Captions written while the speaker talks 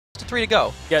3 to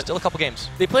go. Yeah, still a couple games.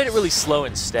 They played it really slow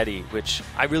and steady, which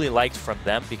I really liked from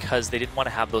them because they didn't want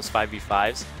to have those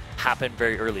 5v5s happen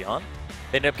very early on.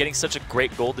 They ended up getting such a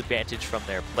great gold advantage from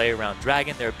their play around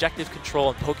Dragon, their objective control,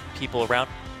 and poking people around,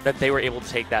 that they were able to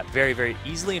take that very, very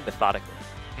easily and methodically.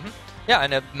 Yeah,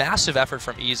 and a massive effort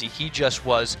from Easy. He just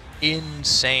was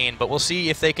insane. But we'll see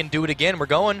if they can do it again. We're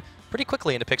going pretty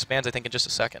quickly into Picks bans, I think, in just a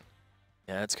second.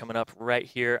 Yeah, it's coming up right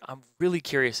here. I'm really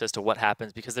curious as to what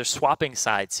happens because they're swapping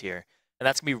sides here, and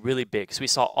that's going to be really big. So we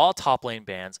saw all top lane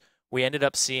bans. We ended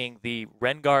up seeing the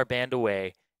Rengar banned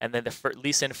away, and then the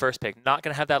Lee Sin first pick. Not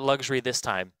going to have that luxury this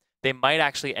time. They might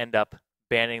actually end up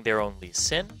banning their own Lee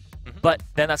Sin, but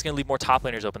then that's going to leave more top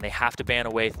laners open. They have to ban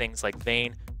away things like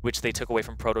Vayne, which they took away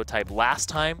from Prototype last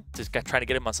time to try to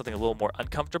get him on something a little more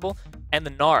uncomfortable. And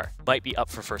the Gnar might be up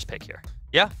for first pick here.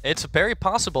 Yeah, it's very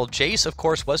possible. Jace, of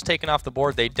course, was taken off the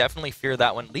board. They definitely fear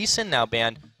that one. Lee Sin now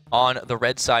banned on the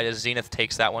red side as Zenith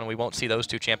takes that one. We won't see those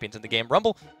two champions in the game.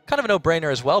 Rumble, kind of a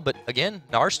no-brainer as well, but again,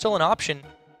 Gnar's still an option.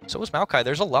 So is Maokai.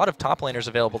 There's a lot of top laners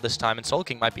available this time, and Soul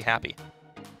King might be happy.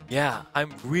 Yeah,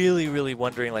 I'm really, really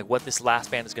wondering like what this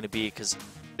last ban is going to be because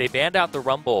they banned out the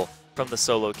Rumble from the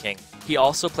Solo King. He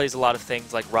also plays a lot of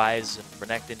things like Ryze and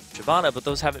Renekton and Shyvana, but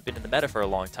those haven't been in the meta for a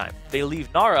long time. If they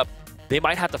leave Gnar up, they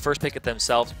might have to first pick it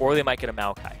themselves, or they might get a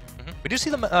Maokai. We do see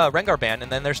the Rengar ban, and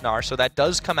then there's Gnar, so that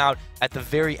does come out at the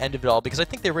very end of it all, because I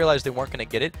think they realized they weren't going to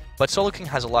get it, but Solo King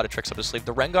has a lot of tricks up his sleeve.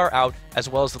 The Rengar out, as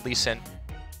well as the Lee Sin.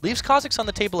 Leaves Kha'Zix on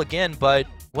the table again, but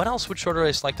what else would Shorter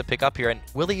Race like to pick up here, and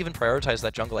will they even prioritize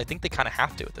that jungle? I think they kind of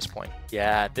have to at this point.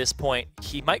 Yeah, at this point,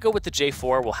 he might go with the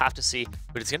J4, we'll have to see,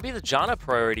 but it's going to be the Janna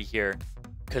priority here,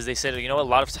 because they said, you know, a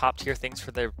lot of top-tier things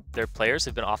for their players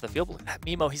have been off the field. But look at that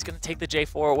Mimo, he's going to take the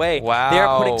J4 away. Wow. They're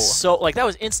putting so, like, that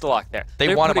was insta-lock there.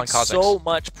 They're want him on Kha'Zix. So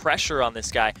much pressure on this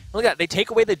guy. Look at that, they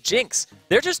take away the Jinx.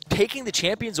 They're just taking the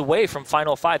champions away from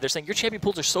Final 5. They're saying, your champion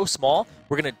pools are so small,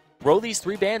 we're going to throw these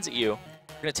 3 bans at you.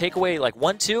 We're going to take away, like,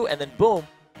 1, 2, and then boom,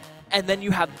 and then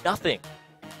you have nothing.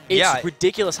 It's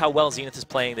ridiculous how well Zenith is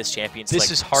playing this champion.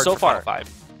 This is hard so for far. Final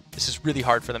 5. This is really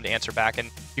hard for them to answer back,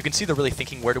 and you can see they're really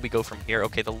thinking, where do we go from here?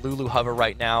 Okay, the Lulu hover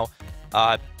right now.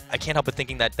 I can't help but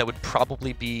thinking that that would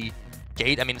probably be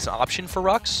Gate. I mean, it's an option for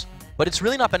Rux, but it's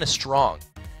really not been as strong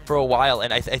for a while,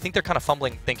 and I think they're kind of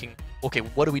fumbling, thinking, okay,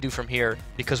 what do we do from here?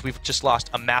 Because we've just lost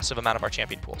a massive amount of our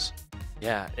champion pools.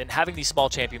 Yeah, and having these small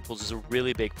champion pools is a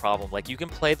really big problem. Like, you can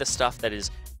play the stuff that is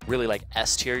really like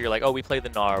S tier. You're like, oh, we play the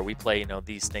Gnar, we play, you know,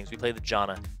 these things, we play the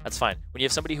Janna. That's fine. When you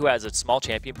have somebody who has a small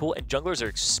champion pool, and junglers are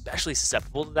especially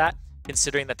susceptible to that,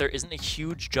 considering that there isn't a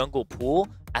huge jungle pool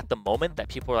at the moment that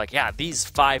people are like, yeah, these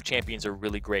 5 champions are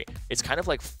really great. It's kind of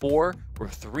like 4 or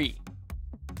 3.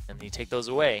 And then you take those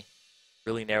away,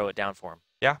 really narrow it down for them.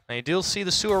 Yeah, and you do see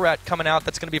the Sewer Rat coming out.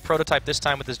 That's going to be a prototype this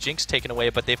time with his Jinx taken away,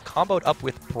 but they've comboed up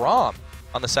with Braum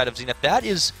on the side of Zenith. That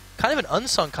is kind of an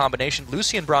unsung combination.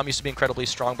 Lucy and Braum used to be incredibly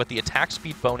strong, but the attack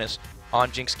speed bonus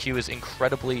on Jinx Q is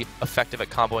incredibly effective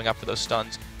at comboing up for those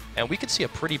stuns, and we could see a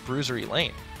pretty bruisery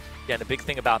lane. Yeah, and the big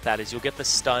thing about that is you'll get the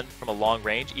stun from a long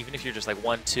range. Even if you're just like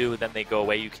 1, 2, then they go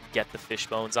away, you can get the fish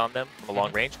bones on them from a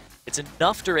long range. It's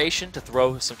enough duration to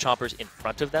throw some chompers in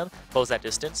front of them, close that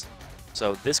distance.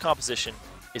 So this composition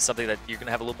is something that you're going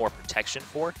to have a little more protection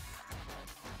for.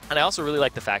 And I also really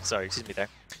like the fact,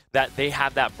 that they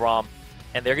have that Braum,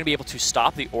 and they're going to be able to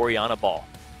stop the Orianna ball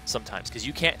sometimes, because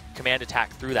you can't command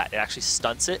attack through that. It actually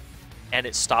stunts it, and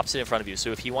it stops it in front of you.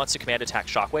 So if he wants to command attack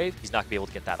Shockwave, he's not going to be able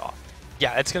to get that off.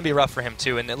 Yeah, it's going to be rough for him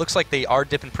too, and it looks like they are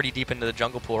dipping pretty deep into the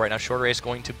jungle pool right now. Shorter Race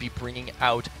going to be bringing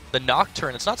out the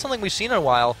Nocturne. It's not something we've seen in a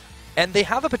while, and they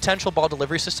have a potential ball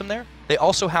delivery system there. They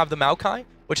also have the Maokai,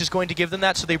 which is going to give them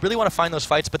that, so they really want to find those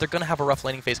fights, but they're going to have a rough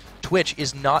laning phase. Twitch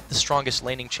is not the strongest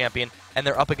laning champion, and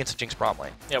they're up against a Jinx Braum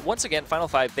lane. Yeah, once again, Final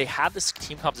 5, they have this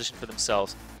team composition for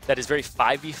themselves that is very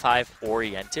 5v5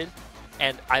 oriented,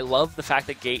 and I love the fact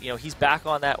that Gate, you know, he's back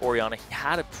on that Orianna. He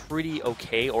had a pretty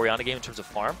okay Orianna game in terms of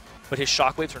farm, but his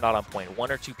shockwaves are not on point.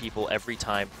 1 or 2 people every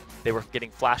time they were getting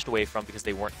flashed away from because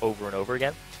they weren't over and over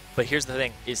again. But here's the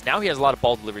thing, is now he has a lot of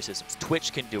ball delivery systems.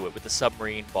 Twitch can do it with the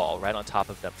submarine ball right on top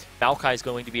of them. Maokai is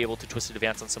going to be able to twisted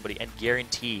advance on somebody and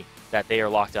guarantee that they are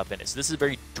locked up in it. So this is a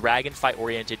very dragon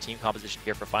fight-oriented team composition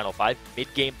here for Final 5.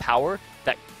 Mid-game power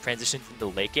that transitions into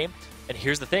late game. And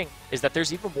here's the thing, is that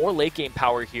there's even more late-game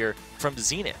power here from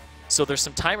Zenith. So there's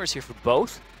some timers here for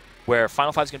both, where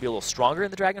Final 5 is going to be a little stronger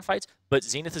in the dragon fights, but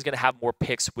Zenith is going to have more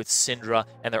picks with Syndra,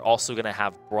 and they're also going to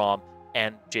have Braum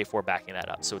and J4 backing that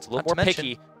up. So it's a little more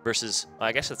picky versus, well,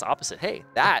 I guess it's opposite. Hey,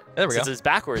 since it's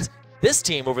backwards, this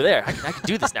team over there, I can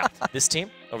do this now. This team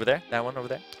over there, that one over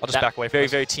there. I'll just back away from Very,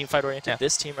 very team fight oriented. Yeah.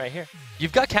 This team right here.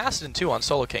 You've got Kassadin too on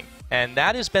Solo King. And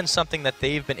that has been something that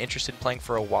they've been interested in playing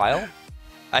for a while.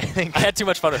 I think I had too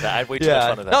much fun with that. I had way too much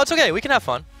fun with that. No, it's okay. We can have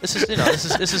fun. This is,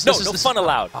 this is no fun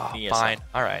allowed. Oh, fine.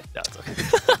 All right. No, it's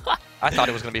okay. I thought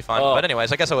it was going to be fun. But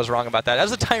anyways, I guess I was wrong about that.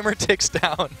 As the timer ticks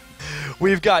down,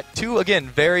 we've got two, again,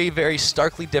 very, very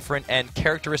starkly different and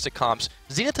characteristic comps.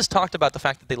 Zenith has talked about the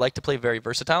fact that they like to play very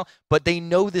versatile, but they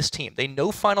know this team. They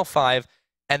know Final Five,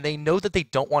 and they know that they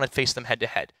don't want to face them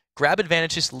head-to-head. Grab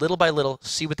advantages little by little,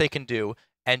 see what they can do,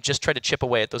 and just try to chip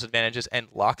away at those advantages and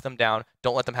lock them down.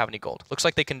 Don't let them have any gold. Looks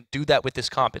like they can do that with this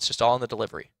comp. It's just all in the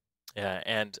delivery. Yeah,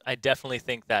 and I definitely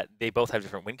think that they both have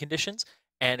different win conditions,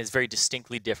 and it's very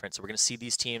distinctly different. So we're going to see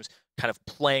these teams kind of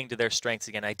playing to their strengths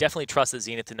again. I definitely trust that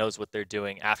Zenith knows what they're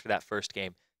doing after that first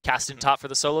game. Cast in top for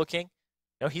the Solo King.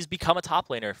 You know, he's become a top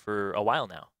laner for a while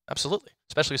now. Absolutely.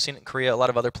 Especially we've seen it in Korea, a lot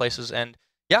of other places. And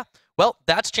yeah, well,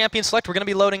 that's Champion Select. We're going to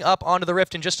be loading up onto the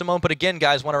Rift in just a moment. But again,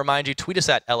 guys, want to remind you, tweet us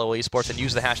at LOL Esports and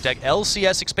use the hashtag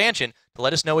LCSExpansion to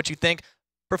let us know what you think,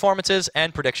 performances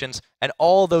and predictions, and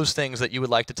all those things that you would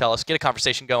like to tell us. Get a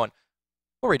conversation going.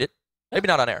 We'll read it. Maybe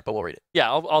not on air, but we'll read it. Yeah,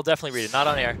 I'll definitely read it. Not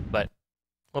on air, but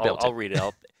I'll read it.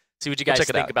 I'll see what you guys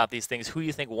think about these things. Who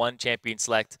you think won Champion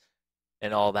Select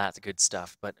and all that good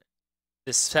stuff. But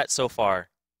this set so far,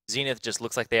 Zenith just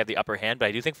looks like they have the upper hand. But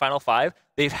I do think Final Five,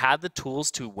 they've had the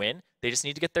tools to win. They just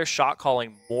need to get their shot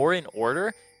calling more in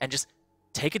order and just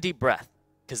take a deep breath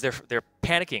because they're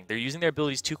panicking. They're using their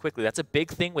abilities too quickly. That's a big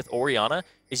thing with Orianna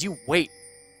is you wait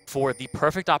for the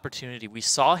perfect opportunity. We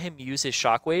saw him use his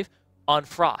Shockwave on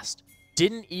Frost.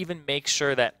 Didn't even make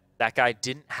sure that that guy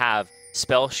didn't have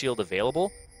Spell Shield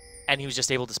available, and he was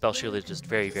just able to Spell Shield it just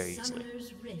very, very easily.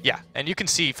 Yeah, and you can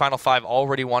see Final Five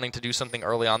already wanting to do something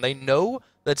early on. They know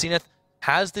that Zenith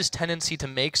has this tendency to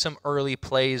make some early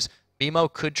plays.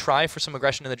 BMO could try for some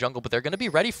aggression in the jungle, but they're going to be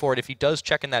ready for it if he does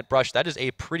check in that brush. That is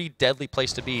a pretty deadly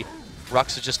place to be.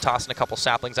 Rux is just tossing a couple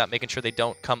saplings out, making sure they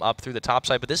don't come up through the top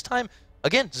side. But this time,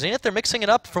 again, Zenith, they're mixing it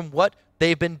up from what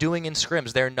they've been doing in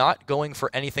scrims. They're not going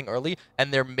for anything early,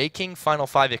 and they're making Final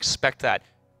Five expect that,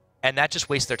 and that just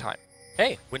wastes their time.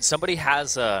 Hey, when somebody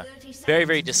has a very,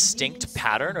 very distinct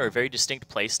pattern or a very distinct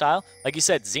play style, like you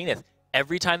said, Zenith,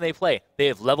 every time they play, they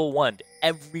have level 1'd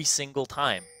every single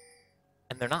time,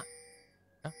 and they're not.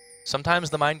 Sometimes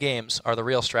the mind games are the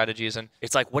real strategies, and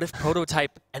it's like, what if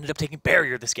Prototype ended up taking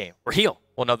Barrier this game or Heal?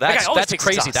 Well, no, that's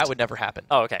crazy. That would never happen.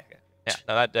 Oh, okay. Yeah,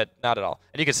 no, that not at all.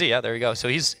 And you can see, yeah, there you go. So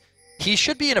he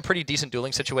should be in a pretty decent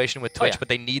dueling situation with Twitch, but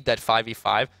they need that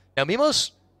 5v5. Now,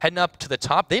 Mimo's heading up to the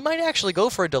top. They might actually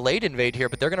go for a delayed invade here,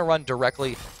 but they're going to run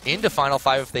directly into Final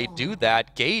Five if they do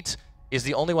that. Gate is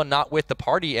the only one not with the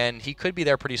party, and he could be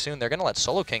there pretty soon. They're going to let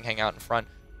Solo King hang out in front.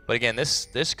 But again,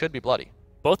 this could be bloody.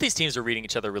 Both these teams are reading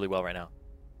each other really well right now,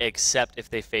 except if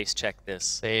they face check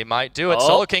this. They might do it.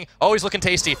 Solo King, he's looking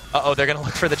tasty. Uh-oh, they're going to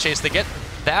look for the chase. They get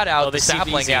that out. The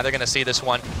sapling, yeah, they're going to see this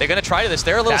one. They're going to try this.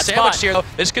 They're a little sandwiched here.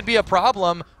 This could be a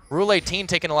problem. Rule 18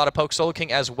 taking a lot of poke. Solo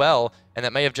King as well, and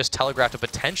that may have just telegraphed a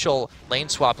potential lane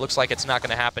swap. Looks like it's not going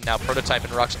to happen now. Prototype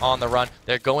and Rux on the run.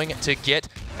 They're going to get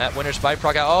that winner's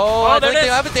byproduct out. I think they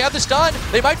have it. They have this done.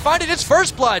 They might find it. It's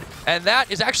First Blood, and that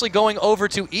is actually going over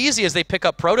to easy as they pick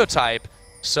up Prototype.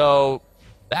 So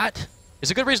that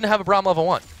is a good reason to have a Braum level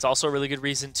 1. It's also a really good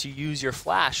reason to use your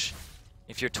flash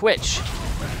if you're Twitch.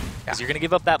 Because you're going to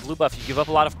give up that blue buff. You give up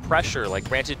a lot of pressure. Like,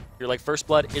 granted, your First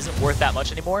Blood isn't worth that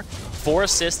much anymore. 4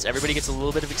 assists, everybody gets a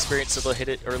little bit of experience, so they'll hit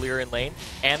it earlier in lane,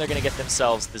 and they're going to get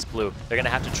themselves this blue. They're going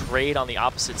to have to trade on the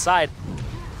opposite side,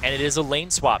 and it is a lane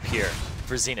swap here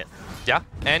for Zenith. Yeah,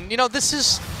 and you know, this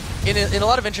is, in a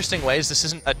lot of interesting ways, this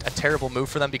isn't a terrible move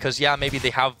for them because, yeah, maybe they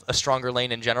have a stronger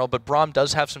lane in general, but Braum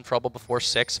does have some trouble before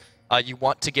 6. You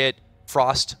want to get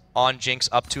Frost on Jinx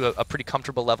up to a pretty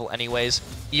comfortable level anyways,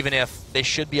 even if they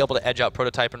should be able to edge out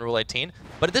Prototype and Rule 18.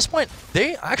 But at this point,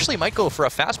 they actually might go for a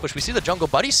fast push. We see the jungle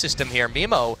buddy system here.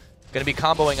 Mimo going to be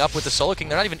comboing up with the Solo King.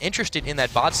 They're not even interested in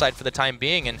that bot side for the time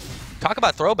being. And talk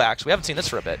about throwbacks. We haven't seen this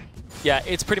for a bit. Yeah,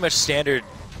 it's pretty much standard.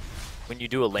 When you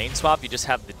do a lane swap, you just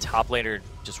have the top laner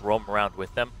just roam around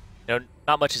with them. You know,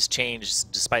 not much has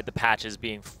changed despite the patches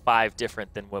being 5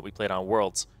 different than what we played on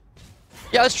Worlds.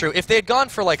 Yeah, that's true. If they had gone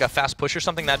for like a fast push or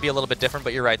something, that'd be a little bit different,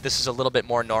 but you're right. This is a little bit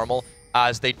more normal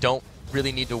as they don't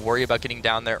really need to worry about getting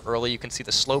down there early. You can see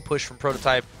the slow push from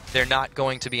Prototype. They're not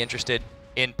going to be interested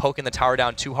in poking the tower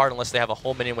down too hard unless they have a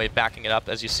whole minion wave backing it up,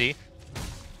 as you see.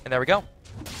 And there we go.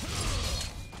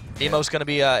 Nemo's going to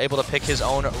be able to pick his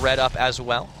own red up as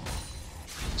well.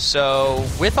 So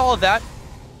with all of that,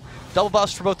 double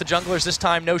buffs for both the junglers this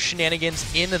time. No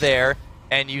shenanigans in there.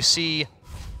 And you see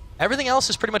everything else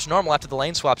is pretty much normal after the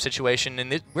lane swap situation.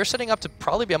 And we're setting up to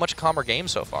probably be a much calmer game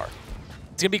so far.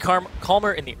 It's going to be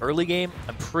calmer in the early game.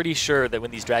 I'm pretty sure that when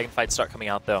these dragon fights start coming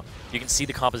out, though, you can see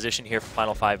the composition here for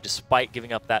Final 5, despite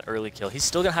giving up that early kill. He's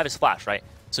still going to have his flash, right?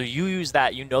 So you use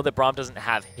that. You know that Braum doesn't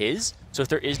have his. So if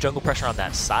there is jungle pressure on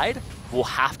that side, we'll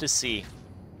have to see.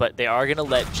 But they are going to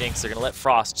let Jinx, they're going to let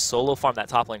Frost solo farm that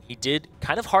top lane. He did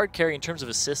kind of hard carry in terms of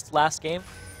assists last game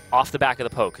off the back of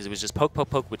the poke, because it was just poke, poke,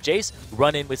 poke with Jace,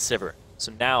 run in with Sivir.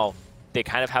 So now they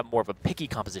kind of have more of a picky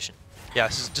composition. Yeah,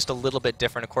 this is just a little bit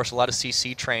different. Of course, a lot of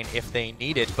CC train if they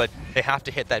need it, but they have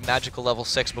to hit that magical level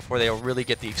 6 before they'll really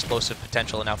get the explosive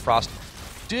potential. And now Frost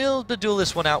to duel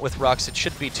this one out with Rux. It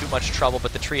shouldn't be too much trouble,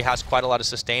 but the tree has quite a lot of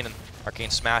sustain, and Arcane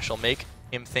Smash will make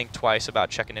him think twice about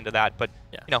checking into that. But,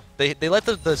 you know, they let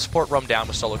the support roam down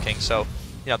with Solo King, so,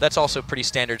 you know, that's also pretty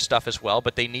standard stuff as well,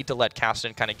 but they need to let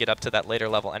Cassidy kind of get up to that later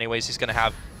level anyways. He's going to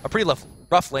have a pretty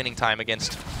rough laning time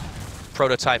against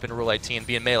Prototype and Rule 18,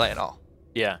 being melee and all.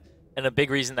 Yeah. And a big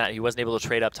reason that he wasn't able to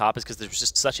trade up top is because there was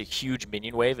just such a huge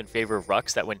minion wave in favor of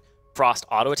Rux that when Frost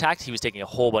auto-attacked, he was taking a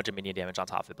whole bunch of minion damage on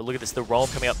top of it. But look at this, the roam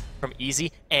coming up from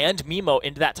Easy and Mimo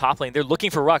into that top lane. They're looking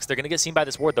for Rux. They're going to get seen by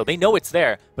this ward, though. They know it's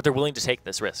there, but they're willing to take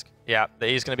this risk. Yeah,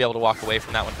 he's going to be able to walk away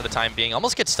from that one for the time being.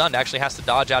 Almost gets stunned, actually has to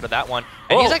dodge out of that one.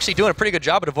 And he's actually doing a pretty good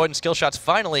job at avoiding skill shots.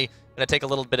 Finally going to take a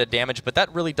little bit of damage, but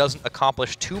that really doesn't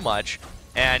accomplish too much.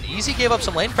 And Easy gave up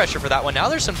some lane pressure for that one. Now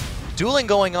there's some dueling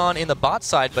going on in the bot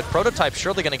side, but Prototype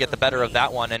surely going to get the better of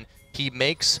that one, and he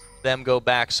makes them go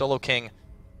back. Solo King,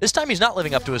 this time he's not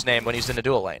living up to his name when he's in the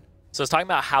duel lane. So I was talking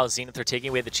about how Zenith are taking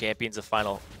away the champions of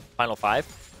Final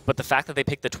 5, but the fact that they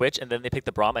picked the Twitch and then they picked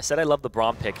the Braum, I said I love the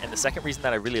Braum pick, and the second reason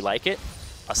that I really like it,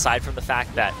 aside from the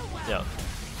fact that, you know,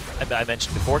 I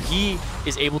mentioned before, he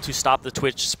is able to stop the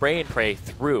Twitch spray and pray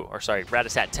through, or sorry,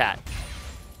 Rat-a-tat-tat.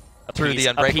 Through the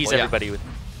Unbreakable, appease everybody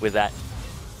with that.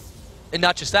 And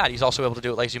not just that, he's also able to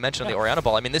do it, like as you mentioned, on the Orianna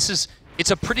Ball. I mean,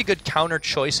 it's a pretty good counter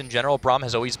choice in general. Braum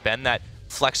has always been that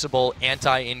flexible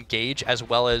anti-engage as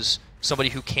well as somebody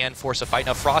who can force a fight.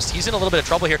 Now Frost, he's in a little bit of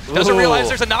trouble here. Doesn't realize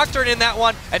there's a Nocturne in that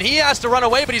one, and he has to run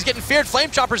away, but he's getting feared.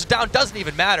 Flame Chopper's down, doesn't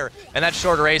even matter. And that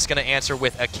Shorter Ace going to answer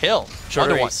with a kill.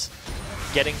 Shorter Ace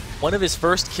getting one of his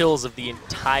first kills of the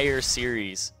entire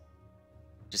series.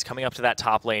 Just coming up to that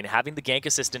top lane, having the gank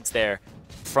assistance there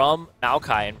from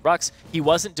Maokai. And Rux, he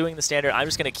wasn't doing the standard, I'm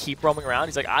just going to keep roaming around.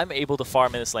 He's like, I'm able to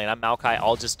farm in this lane. I'm Maokai,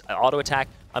 I'll just auto-attack.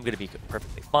 I'm going to be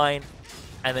perfectly fine.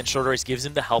 And then Shorter Ace gives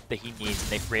him the help that he needs, and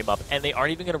they free him up. And they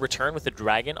aren't even going to return with the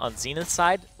Dragon on Zenith's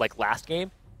side, like last game.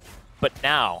 But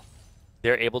now,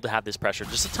 they're able to have this pressure.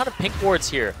 Just a ton of pink wards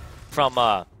here from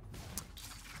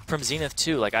Zenith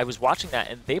too. Like, I was watching that,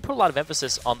 and they put a lot of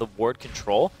emphasis on the ward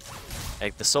control.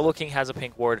 Like, the Solo King has a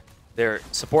pink ward. Their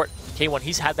support, K1,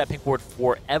 he's had that pink ward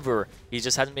forever. He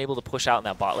just hasn't been able to push out in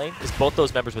that bot lane, because both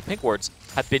those members with pink wards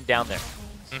have been down there.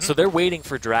 So they're waiting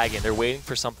for Dragon. They're waiting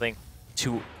for something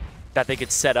that they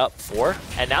could set up for,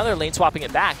 and now they're lane swapping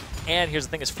it back. And here's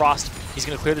the thing is Frost, he's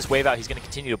going to clear this wave out. He's going to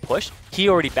continue to push. He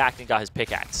already backed and got his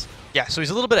pickaxe. Yeah, so he's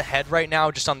a little bit ahead right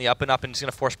now, just on the up and up, and he's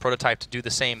going to force Prototype to do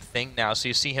the same thing now. So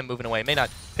you see him moving away. May not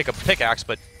pick up a pickaxe,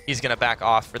 but he's going to back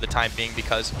off for the time being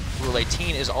because Rule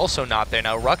 18 is also not there.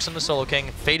 Now Rux and the Solo King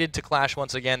fated to clash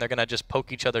once again. They're going to just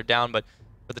poke each other down, but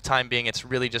for the time being, it's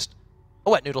really just a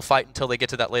wet noodle fight until they get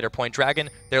to that later point. Dragon,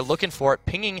 they're looking for it,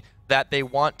 pinging that they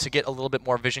want to get a little bit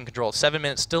more vision control. 7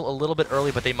 minutes, still a little bit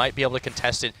early, but they might be able to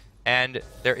contest it. And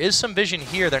there is some vision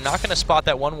here. They're not going to spot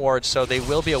that one ward, so they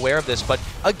will be aware of this. But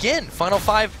again, Final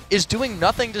 5 is doing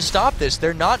nothing to stop this.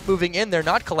 They're not moving in. They're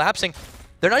not collapsing.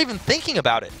 They're not even thinking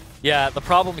about it. Yeah, the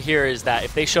problem here is that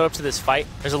if they show up to this fight,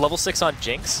 there's a level 6 on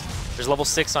Jinx. There's level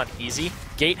 6 on Easy.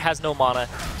 Gate has no mana.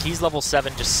 He's level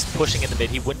 7 just pushing in the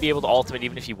mid. He wouldn't be able to ultimate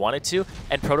even if he wanted to.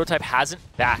 And Prototype hasn't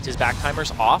backed. His back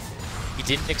timer's off. He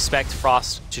didn't expect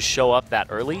Frost to show up that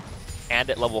early and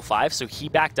at level 5, so he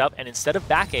backed up, and instead of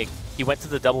backing, he went to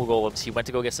the double golems. He went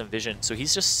to go get some vision. So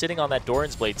he's just sitting on that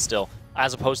Doran's Blade still,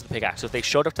 as opposed to the pickaxe. So if they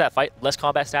showed up to that fight, less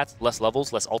combat stats, less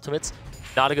levels, less ultimates,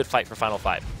 not a good fight for Final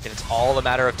 5. And it's all a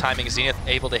matter of timing. Zenith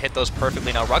able to hit those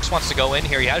perfectly. Now Rux wants to go in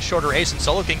here. He has Shorter Ace, and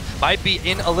Solo King might be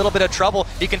in a little bit of trouble.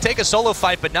 He can take a solo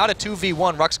fight, but not a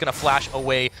 2v1. Rux going to flash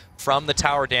away from the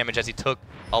tower damage as he took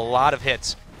a lot of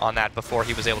hits on that before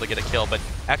he was able to get a kill. But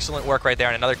excellent work right there,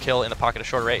 and another kill in the pocket of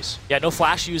Shorter Ace. Yeah, no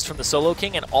flash used from the Solo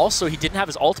King, and also he didn't have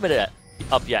his ultimate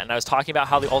up yet. And I was talking about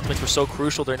how the ultimates were so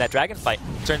crucial during that dragon fight.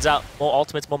 Turns out, more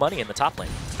ultimates, more money in the top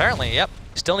lane. Apparently, yep.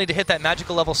 Still need to hit that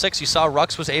magical level 6. You saw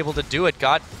Rux was able to do it,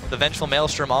 got the Vengeful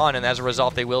Maelstrom on, and as a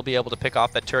result, they will be able to pick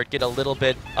off that turret, get a little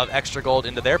bit of extra gold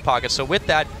into their pockets. So with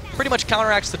that, pretty much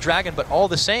counteracts the dragon, but all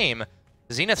the same,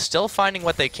 Zenith still finding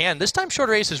what they can. This time,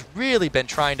 Shorter Ace has really been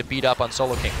trying to beat up on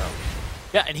Solo King, though.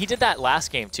 Yeah, and he did that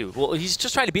last game too. Well, he's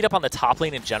just trying to beat up on the top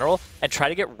lane in general and try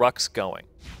to get Rux going.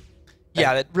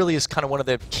 Yeah, that really is kind of one of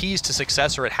the keys to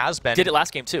success, or it has been. Did it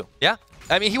last game too. Yeah.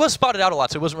 I mean, he was spotted out a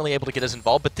lot, so he wasn't really able to get as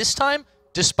involved. But this time,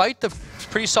 despite the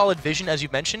pretty solid vision, as you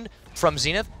mentioned, from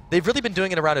Zenith, they've really been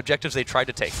doing it around objectives they tried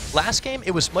to take. Last game,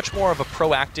 it was much more of a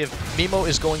proactive, Mimo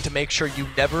is going to make sure you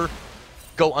never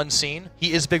go unseen.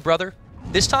 He is Big Brother.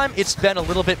 This time, it's been a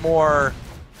little bit more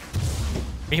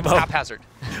Mimo. haphazard.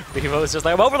 Mimo is just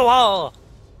like, I'm over the wall!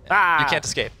 Ah! You can't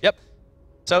escape. Yep.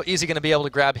 So Easy going to be able to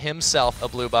grab himself a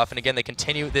blue buff, and again, they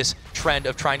continue this trend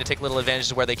of trying to take little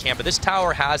advantages where they can, but this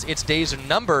tower has its days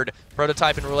numbered.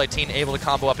 Prototype and Rule 18 able to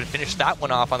combo up and finish that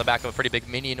one off on the back of a pretty big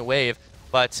minion wave,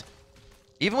 but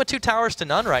even with 2 towers to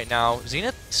none right now,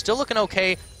 Zenith still looking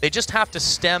okay. They just have to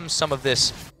stem some of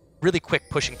this really quick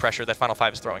pushing pressure that Final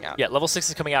 5 is throwing out. Yeah, level 6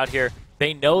 is coming out here.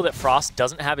 They know that Frost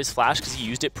doesn't have his flash because he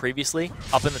used it previously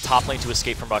up in the top lane to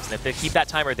escape from Rux, and if they keep that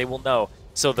timer, they will know.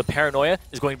 So the paranoia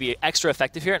is going to be extra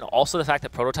effective here, and also the fact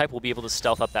that Prototype will be able to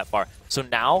stealth up that far. So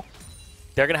now,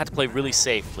 they're going to have to play really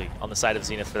safely on the side of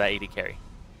Zenith for that AD carry.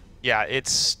 Yeah,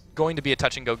 it's going to be a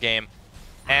touch-and-go game.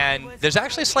 And there's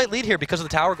actually a slight lead here because of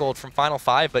the tower gold from Final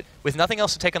 5, but with nothing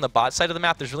else to take on the bot side of the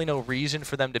map, there's really no reason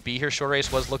for them to be here. Short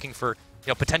Race was looking for,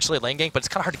 potentially a lane gank, but it's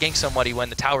kind of hard to gank somebody when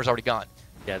the tower's already gone.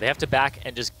 Yeah, they have to back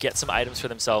and just get some items for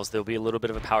themselves. There'll be a little bit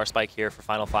of a power spike here for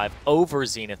Final 5 over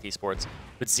Zenith Esports.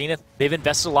 But Zenith, they've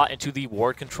invested a lot into the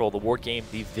ward control, the ward game,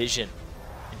 the vision,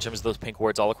 in terms of those pink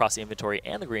wards all across the inventory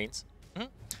and the greens.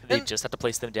 They just have to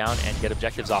place them down and get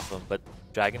objectives off them, but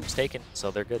Dragon was taken, so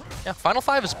they're good. Yeah, Final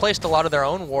 5 has placed a lot of their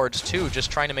own wards too,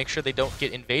 just trying to make sure they don't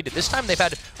get invaded. This time they've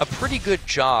had a pretty good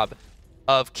job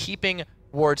of keeping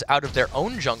wards out of their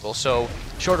own jungle, so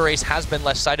Shorter Race has been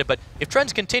less sighted, but if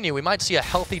trends continue, we might see a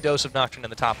healthy dose of Nocturne in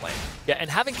the top lane. Yeah, and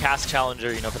having Cast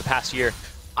Challenger, for the past year,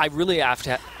 I really have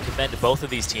to commend both of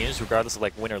these teams, regardless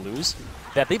of win or lose,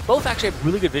 that they both actually have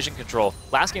really good vision control.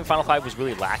 Last game, Final 5 was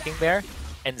really lacking there,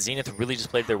 and Zenith really just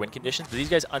played their win conditions. But these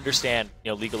guys understand,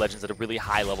 League of Legends at a really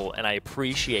high level, and I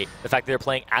appreciate the fact that they're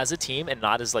playing as a team and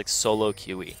not as solo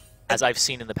QE, as I've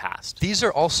seen in the past. These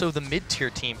are also the mid-tier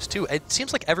teams too. It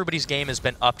seems like everybody's game has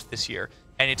been upped this year,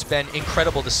 and it's been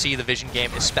incredible to see the Vision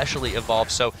game especially evolve.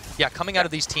 So yeah, coming out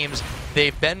of these teams,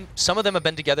 some of them have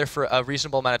been together for a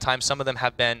reasonable amount of time, some of them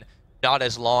have been not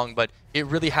as long, but it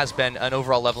really has been an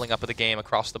overall leveling up of the game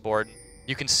across the board.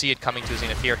 You can see it coming to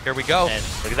Zenith here. Here we go. And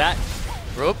look at that.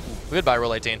 Oop, goodbye,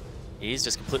 Rule 18. He's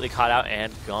just completely caught out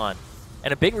and gone.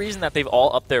 And a big reason that they've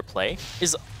all upped their play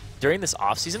is during this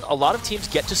offseason, a lot of teams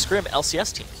get to scrim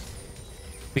LCS teams.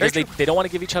 Because they don't want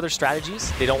to give each other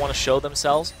strategies. They don't want to show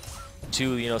themselves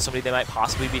to somebody they might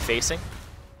possibly be facing.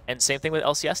 And same thing with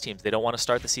LCS teams. They don't want to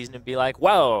start the season and be like,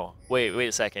 whoa, wait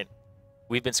a second.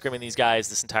 We've been scrimming these guys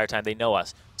this entire time. They know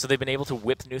us. So they've been able to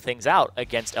whip new things out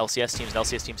against LCS teams, and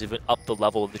LCS teams have been up the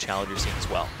level of the challenger scene as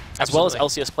well. Absolutely. As well as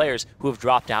LCS players who have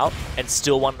dropped out and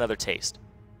still want another taste.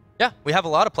 Yeah, we have a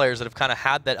lot of players that have kind of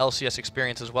had that LCS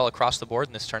experience as well across the board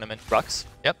in this tournament. Rux?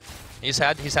 Yep, he's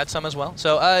had some as well.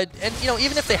 So, and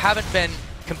even if they haven't been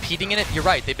competing in it, you're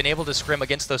right, they've been able to scrim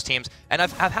against those teams. And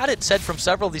I've had it said from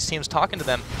several of these teams talking to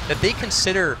them that they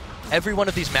consider every one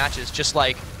of these matches just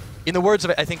like, in the words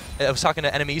of, I think, I was talking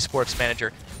to Enemy eSports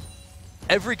manager,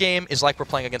 every game is like we're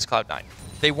playing against Cloud9.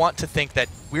 They want to think that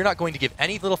we're not going to give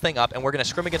any little thing up and we're going to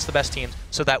scrim against the best teams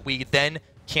so that we then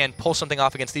can pull something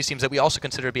off against these teams that we also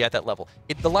consider to be at that level.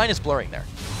 The line is blurring there.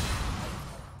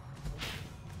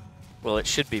 Well, it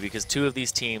should be, because 2 of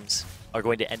these teams are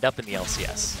going to end up in the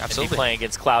LCS. Absolutely. And be playing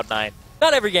against Cloud9.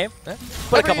 Not every game,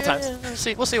 but a couple times.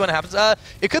 We'll see what happens.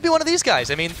 It could be one of these guys.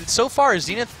 I mean, so far,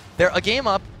 Zenith, they're a game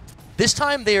up. This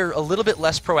time, they're a little bit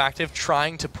less proactive,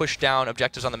 trying to push down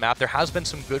objectives on the map. There has been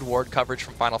some good ward coverage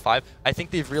from Final 5. I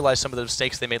think they've realized some of the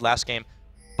mistakes they made last game.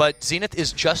 But Zenith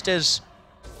is just as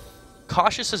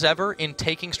cautious as ever in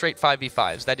taking straight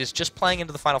 5v5s. That is just playing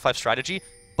into the Final 5 strategy.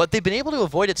 But they've been able to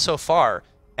avoid it so far,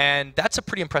 and that's a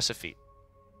pretty impressive feat.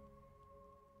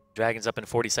 Dragon's up in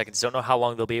 40 seconds. Don't know how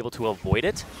long they'll be able to avoid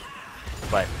it,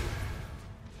 but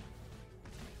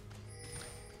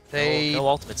no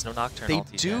ultimates, no Nocturne. They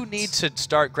do need to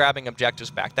start grabbing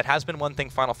objectives back. That has been one thing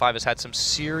Final 5 has had some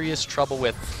serious trouble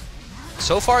with.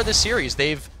 So far this series,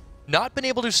 they've not been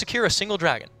able to secure a single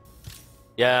dragon.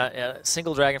 Yeah, a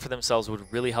single dragon for themselves would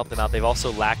really help them out. They've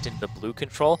also lacked in the blue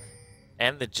control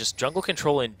and the just jungle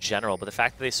control in general, but the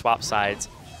fact that they swap sides,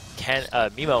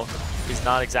 Mimo is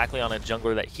not exactly on a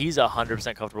jungler that he's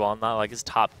 100% comfortable on, not like his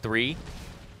top 3.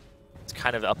 It's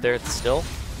kind of up there still.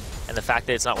 And the fact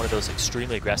that it's not one of those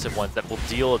extremely aggressive ones that will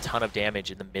deal a ton of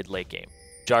damage in the mid-late game.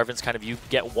 Jarvan's kind of, you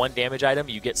get one damage item,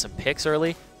 you get some picks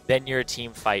early, then you're a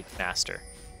team fight master.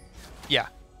 Yeah.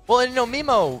 Well, and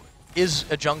Mimo is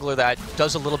a jungler that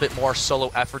does a little bit more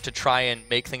solo effort to try and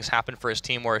make things happen for his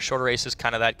team, whereas Shorter Ace is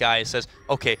kind of that guy who says,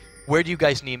 okay, where do you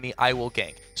guys need me? I will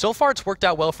gank. So far, it's worked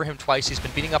out well for him twice. He's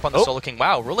been beating up on the Solo King.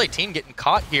 Wow, Rule 18 getting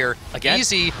caught here. Again?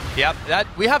 Easy. Yep,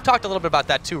 we have talked a little bit about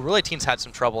that too. Rule 18's had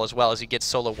some trouble as well as he gets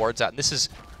solo wards out. And this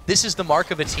is the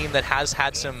mark of a team that has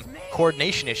had some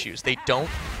coordination issues. They don't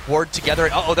ward together.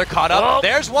 Uh-oh, they're caught up. Oh.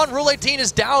 There's one. Rule 18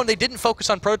 is down. They didn't focus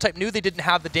on Prototype. Knew they didn't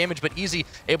have the damage, but Easy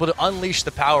able to unleash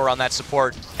the power on that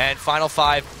support. And Final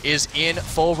 5 is in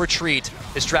full retreat.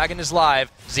 This Dragon is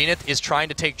live. Zenith is trying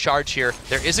to take charge here.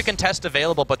 There is a contest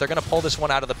available, but they're going to pull this one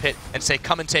out of the pit and say,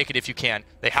 come and take it if you can.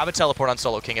 They have a teleport on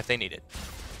Solo King if they need it.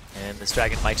 And this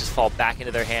Dragon might just fall back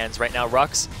into their hands. Right now,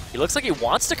 Rux, he looks like he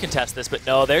wants to contest this, but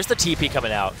no, there's the TP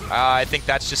coming out. I think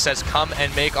that just says, come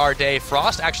and make our day.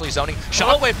 Frost actually zoning.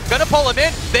 Shockwave gonna pull him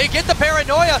in. They get the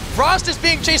paranoia. Frost is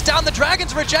being chased down. The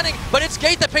Dragon's regenning, but it's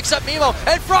Gate that picks up Mimo.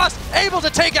 And Frost able to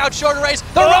take out Shorter Ace.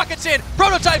 The Rocket's in.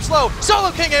 Prototype slow.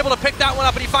 Solo King able to pick that one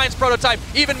up, and he finds Prototype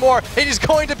even more. And he's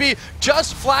going to be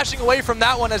just flashing away from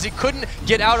that one as he couldn't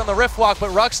get out on the Rift Walk,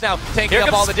 but Rux now taking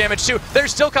up all the damage too. They're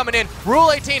still coming in.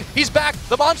 Rule 18, he's back.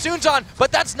 The Monsoon's on,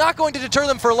 but that's not going to deter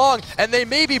them for long. And they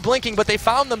may be blinking, but they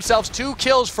found themselves 2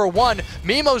 kills for 1.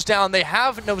 Mimo's down. They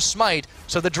have no smite,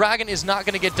 so the Dragon is not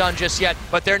going to get done just yet,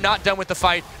 but they're not done with the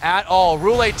fight at all.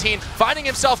 Rule 18 finding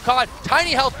himself caught.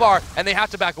 Tiny health bar, and they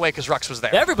have to back away because Rux was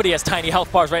there. Everybody has tiny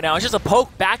health bars right now. It's just a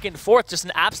poke back and forth, just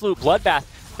an absolute bloodbath.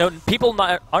 No, people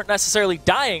aren't necessarily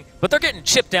dying, but they're getting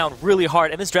chipped down really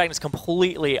hard, and this Dragon is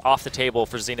completely off the table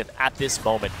for Zenith at this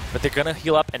moment. But they're going to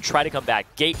heal up and try to come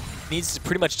back. Gate needs to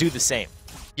pretty much do the same.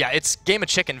 Yeah, it's game of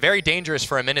chicken. Very dangerous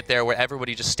for a minute there where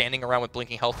everybody just standing around with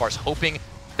blinking health bars, hoping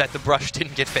that the brush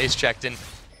didn't get face checked. And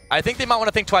I think they might want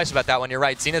to think twice about that one. You're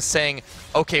right. Zenith's saying,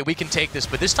 okay, we can take this.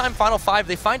 But this time, Final 5,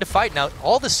 they find a fight. Now,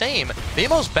 all the same,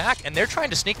 Mimo's back, and they're trying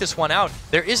to sneak this one out.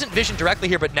 There isn't vision directly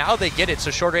here, but now they get it. So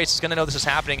Shorter Ace is going to know this is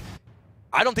happening.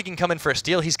 I don't think he can come in for a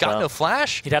steal. He's got no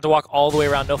flash. He'd have to walk all the way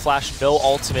around. No flash, no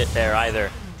ultimate there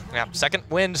either. Yeah, second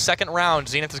win, second round.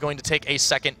 Zenith is going to take a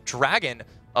second Dragon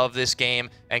of this game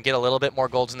and get a little bit more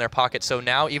golds in their pocket. So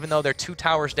now, even though they're 2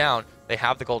 towers down, they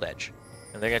have the gold edge.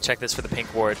 And they're going to check this for the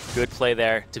pink ward. Good play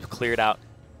there to clear it out.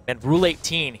 And Rule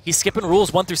 18, he's skipping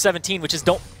rules 1 through 17, which is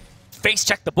don't face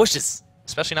check the bushes.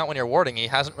 Especially not when you're warding. He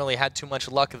hasn't really had too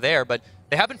much luck there, but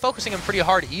they have been focusing him pretty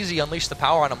hard. Easy unleashed the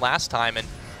power on him last time, and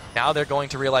now they're going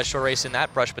to realize Short Race in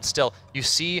that brush, but still, you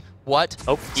see what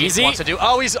Easy wants to do.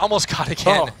 Oh, he's almost caught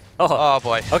again. Oh,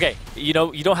 boy. Okay, you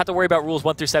know, you don't have to worry about rules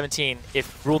 1 through 17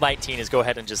 if rule 19 is go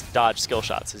ahead and just dodge skill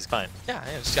shots. He's fine. Yeah,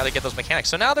 just got to get those mechanics.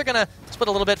 So now they're going to split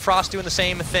a little bit. Frost doing the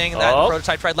same thing that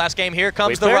Prototype tried last game. Here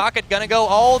comes the Rocket, going to go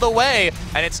all the way,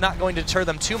 and it's not going to deter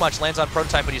them too much. Lands on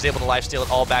Prototype, but he's able to lifesteal it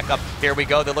all back up. Here we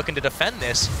go. They're looking to defend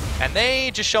this, and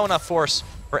they just show enough force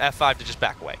for F5 to just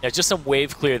back away. Yeah, just some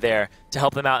wave clear there to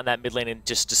help them out in that mid lane and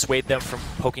just dissuade them from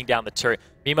poking down the turret.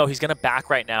 Mimo, he's going to back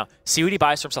right now. See what he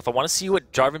buys for himself. I want to see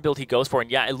what Jarvan build he goes for. And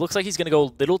yeah, it looks like he's going to go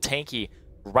a little tanky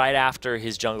right after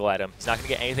his jungle item. He's not going to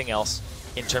get anything else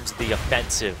in terms of the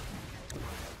offensive.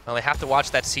 Well, they have to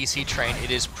watch that CC train.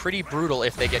 It is pretty brutal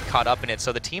if they get caught up in it.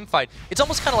 So the team fight, it's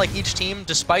almost kind of like each team,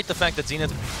 despite the fact that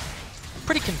Zenith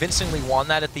pretty convincingly won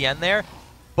that at the end there,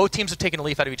 both teams have taken a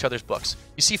leaf out of each other's books.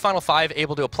 You see Final 5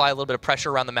 able to apply a little bit of pressure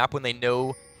around the map when they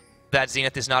know that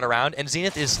Zenith is not around, and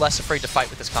Zenith is less afraid to fight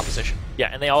with this composition. Yeah,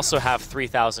 and they also have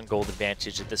 3,000 gold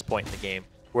advantage at this point in the game,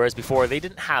 whereas before they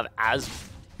didn't have as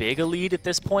big a lead at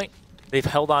this point. They've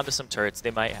held on to some turrets.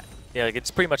 They might, yeah, like it's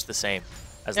pretty much the same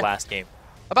as last game.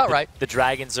 About right. The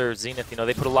Dragons or Zenith, you know,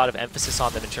 they put a lot of emphasis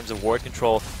on them in terms of ward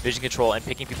control, vision control, and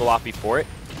picking people off before it.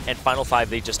 And Final 5,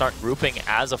 they just aren't grouping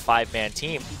as a 5-man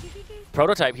team.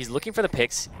 Prototype, he's looking for the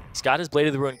picks. He's got his Blade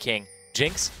of the Ruined King.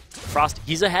 Jinx, Frost,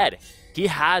 he's ahead. He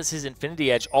has his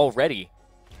Infinity Edge already.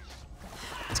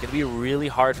 It's going to be really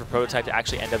hard for Prototype to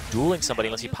actually end up dueling somebody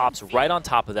unless he pops right on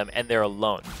top of them and they're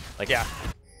alone. Like, yeah.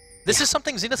 This is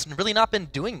something Zenith's really not been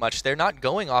doing much. They're not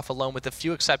going off alone with a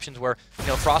few exceptions where, you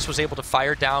know, Frost was able to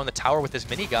fire down the tower with his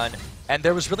minigun, and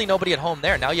there was really nobody at home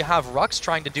there. Now you have Rux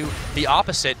trying to do the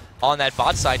opposite on that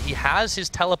bot side. He has his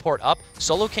teleport up.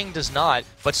 Solo King does not,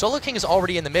 but Solo King is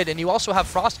already in the mid, and you also have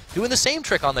Frost doing the same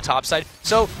trick on the top side.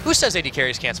 So who says AD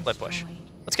carries can't split push?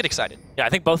 Let's get excited. Yeah, I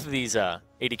think both of these AD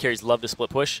carries love to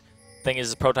split push. Thing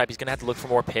is, Prototype, he's going to have to look for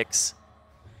more picks.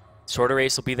 Shorter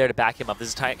Ace will be there to back him up. This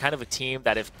is kind of a team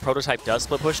that if Prototype does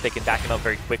split push, they can back him up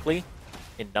very quickly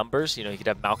in numbers. You know, you could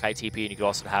have Maokai TP, and you could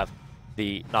also have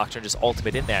the Nocturne just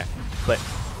ultimate in there. But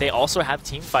they also have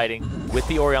team fighting with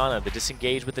the Orianna, the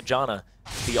disengage with the Janna.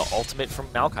 the ultimate from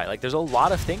Maokai. Like, there's a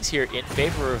lot of things here in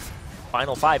favor of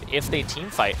Final 5 if they team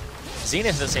fight.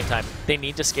 Zenith at the same time, they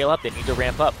need to scale up, they need to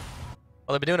ramp up.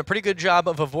 Well, they've been doing a pretty good job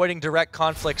of avoiding direct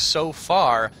conflict so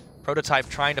far. Prototype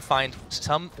trying to find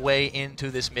some way into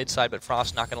this mid side, but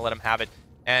Frost not going to let him have it.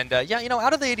 And yeah, you know,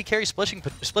 out of the AD carry split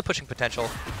pushing potential,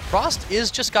 Frost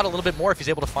is just got a little bit more if he's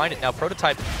able to find it. Now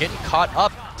Prototype getting caught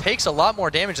up, takes a lot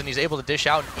more damage than he's able to dish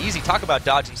out. Easy, talk about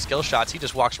dodge and skill shots. He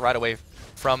just walks right away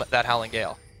from that Howling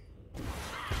Gale.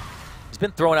 He's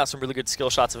been throwing out some really good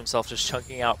skill shots of himself, just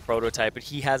chunking out Prototype, but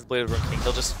he has Blade of the Ruined King.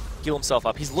 He'll just heal himself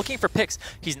up. He's looking for picks.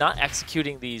 He's not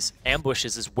executing these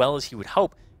ambushes as well as he would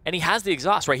hope. And he has the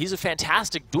exhaust, right? He's a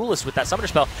fantastic duelist with that summoner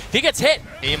spell. If he gets hit,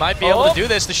 he might be able to do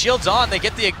this. The shield's on, they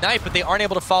get the ignite, but they aren't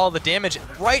able to follow the damage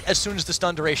right as soon as the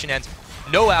stun duration ends.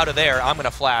 No out of there, I'm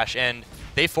gonna flash, and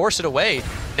they force it away.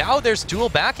 Now there's dual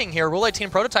backing here. Rule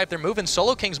 18 Prototype, they're moving.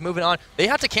 Solo King's moving on. They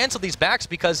have to cancel these backs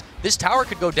because this tower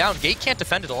could go down. Gate can't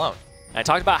defend it alone. I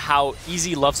talked about how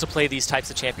Easy loves to play these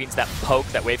types of champions that poke,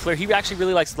 that wave clear. He actually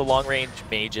really likes the long-range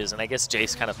mages, and I guess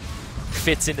Jace kind of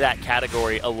fits into that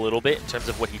category a little bit in terms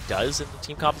of what he does in the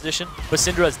team composition. But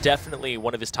Syndra is definitely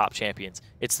one of his top champions.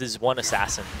 It's this one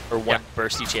assassin or one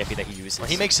bursty champion that he uses. Well,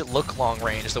 he makes it look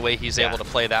long-range the way he's able to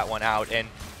play that one out. And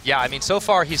yeah, I mean, so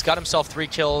far he's got himself 3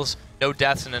 kills, no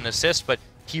deaths, and an assist, but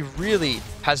he really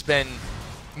has been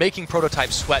making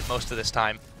Prototype sweat most of this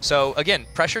time. So again,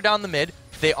 pressure down the mid.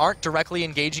 They aren't directly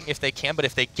engaging if they can, but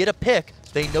if they get a pick,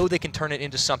 they know they can turn it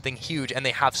into something huge, and they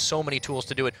have so many tools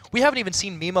to do it. We haven't even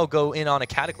seen Mimo go in on a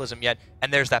Cataclysm yet,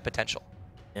 and there's that potential.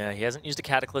 Yeah, he hasn't used a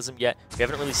Cataclysm yet. We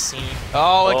haven't really seen...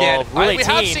 Again, we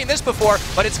have seen this before,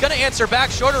 but it's going to answer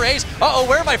back. Shorter Ace.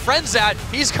 Where are my friends at?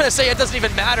 He's going to say it doesn't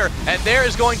even matter, and there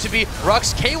is going to be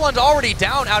Rux. K1's already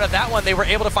down out of that one. They were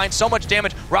able to find so much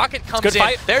damage. Rocket comes in.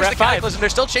 Fight. There's the Cataclysm. They're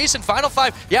still chasing Final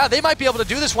 5. Yeah, they might be able to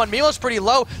do this one. Mimo's pretty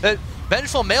low.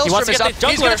 Vengeful Maelstrom is up.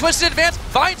 He's going to twist it advance.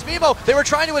 Finds Mimo. They were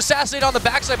trying to assassinate on the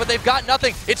backside, but they've got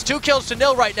nothing. It's 2 kills to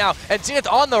 0 right now. And Zenith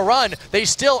on the run. They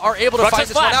still are able to find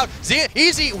this one out. Zenith,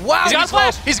 easy. Wow, he's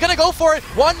low. He's going to go for it.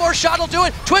 One more shot will do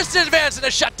it. Twisted advance, and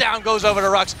the shutdown goes over to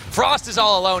Rux. Frost is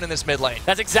all alone in this mid lane.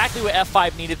 That's exactly what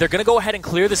F5 needed. They're going to go ahead and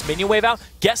clear this minion wave out,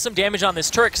 get some damage on this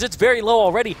turret, because it's very low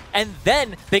already, and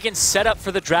then they can set up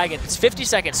for the dragon. It's 50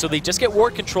 seconds, so they just get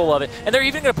ward control of it, and they're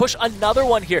even going to push another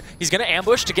one here. He's going to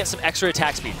ambush to get some extra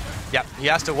attack speed. Yeah, he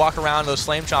has to walk around those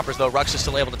flame chompers, though. Rux is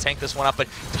still able to tank this one up, but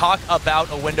talk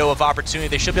about a window of opportunity.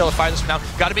 They should be able to fire this one down.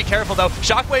 Got to be careful, though.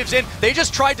 Shockwave's in. They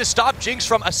just tried to stop Jinx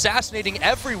from assassinating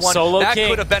everyone. That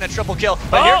could have been a triple kill.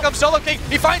 But here comes Solo King.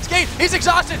 He finds Gate. He's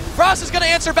exhausted. Frost is going to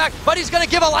answer back, but he's going to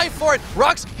give a life for it.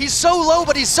 Rux, he's so low,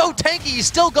 but he's so tanky. He's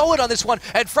still going on this one,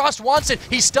 and Frost wants it.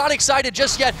 He's not excited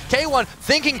just yet. K1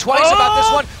 thinking twice about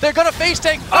this one. They're going to face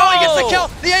tank. He gets the kill.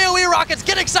 The AoE rockets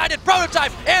get excited.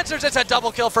 Prototype answers. It's a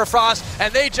double kill for Frost,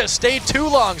 and they just stayed too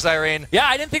long, Zyrene. Yeah,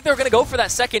 I didn't think they were going to go for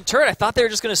that second turret. I thought they were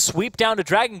just going to sweep down to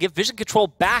Dragon, give vision control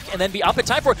back, and then be up in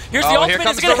time for it. Here's the ultimate. Here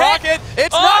comes the rocket.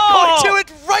 It's not going to.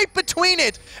 It's right between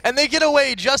it, and they get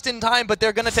away just in time, but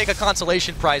they're going to take a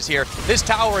consolation prize here. This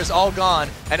tower is all gone,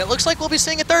 and it looks like we'll be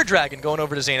seeing a third dragon going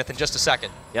over to Zenith in just a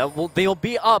second. Yeah, well, they'll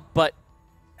be up, but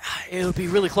it would be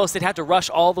really close. They'd have to rush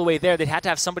all the way there. They'd have to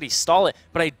have somebody stall it,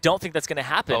 but I don't think that's going to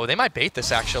happen. Oh, they might bait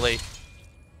this, actually.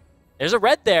 There's a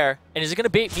red there, and is it going to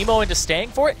bait Mimo into staying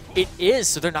for it? It is,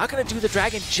 so they're not going to do the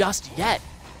dragon just yet.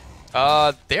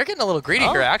 They're getting a little greedy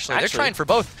here, actually. They're trying for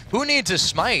both. Who needs a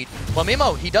smite? Well,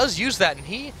 Mimo, he does use that, and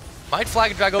he might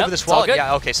flag and drag over this wall.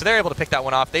 Yeah, okay, so they're able to pick that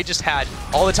one off. They just had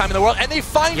all the time in the world, and they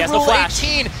find Rule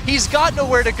 18. He's got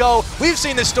nowhere to go. We've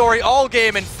seen this story all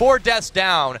game, and 4 deaths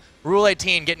down. Rule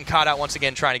 18 getting caught out once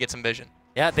again, trying to get some vision.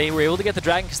 Yeah, they were able to get the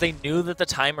dragon because they knew that the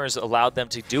timers allowed them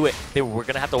to do it. They were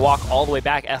going to have to walk all the way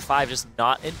back. F5, just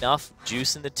not enough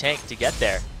juice in the tank to get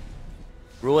there.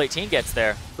 Rule 18 gets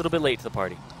there, a little bit late to the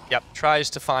party. Yep, tries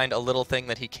to find a little thing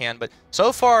that he can, but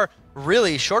so far,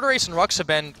 really, Shorter Ace and Rux have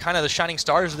been kind of the shining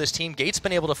stars of this team. Gate's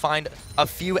been able to find a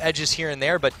few edges here and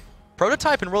there, but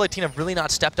Prototype and Rule 18 have really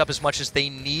not stepped up as much as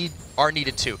they are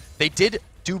needed to. They did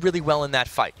do really well in that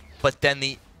fight, but then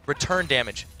the return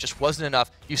damage just wasn't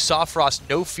enough. You saw Frost,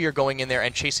 no fear going in there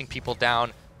and chasing people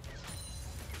down,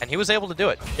 and he was able to do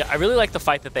it. Yeah, I really like the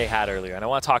fight that they had earlier, and I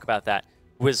want to talk about that,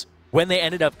 was when they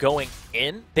ended up going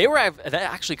in, they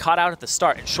actually caught out at the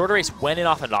start, and Shorter Ace went in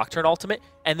off a Nocturne ultimate,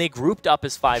 and they grouped up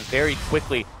as 5 very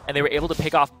quickly, and they were able to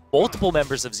pick off multiple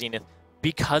members of Zenith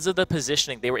because of the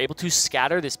positioning. They were able to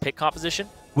scatter this pick composition,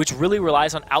 which really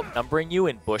relies on outnumbering you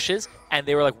in bushes, and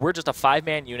they were like, we're just a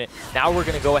 5-man unit, now we're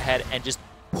going to go ahead and just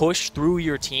push through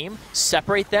your team,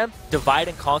 separate them, divide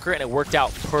and conquer, and it worked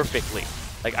out perfectly.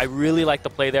 Like, I really like the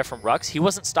play there from Rux. He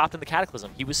wasn't stopped in the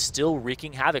Cataclysm. He was still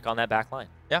wreaking havoc on that back line.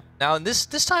 Yeah. Now, in this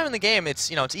time in the game,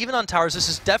 it's even on towers. This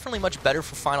is definitely much better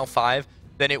for Final 5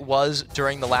 than it was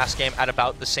during the last game at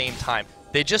about the same time.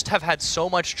 They just have had so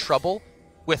much trouble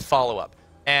with follow-up.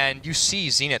 And you see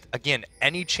Zenith, again,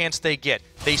 any chance they get.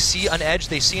 They see an edge,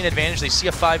 they see an advantage, they see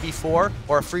a 5v4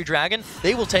 or a free dragon,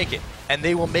 they will take it. And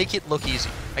they will make it look easy.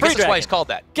 I guess that's why he's called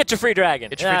that. Get your free dragon.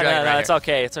 Get your free dragon right it's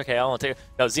okay. It's okay. I won't take it.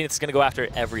 No, Zenith's going to go after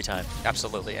it every time.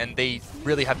 Absolutely. And they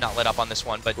really have not let up on this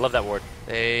one. But love that ward.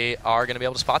 They are going to be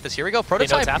able to spot this. Here we go. Prototype.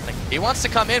 They know what's happening. He wants to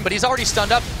come in, but he's already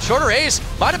stunned up. Shorter A's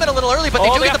might have been a little early, but they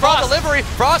do get the ball delivery.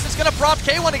 Frost is going to prompt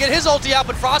K1 to get his ulti out,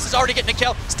 but Frost is already getting a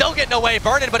kill. Still getting away.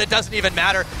 Burning, but it doesn't even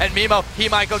matter. And Mimo, he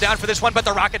might go down for this one, but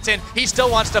the rocket's in. He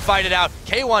still wants to fight it out.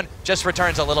 K1 just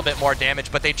returns a little bit more damage,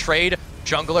 but they trade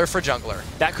jungler for jungler.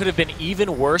 That could have been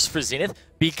even worse for Zenith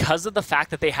because of the fact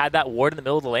that they had that ward in the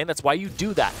middle of the lane. That's why you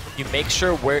do that. You make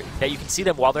sure that you can see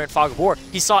them while they're in Fog of War.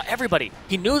 He saw everybody.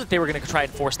 He knew that they were going to try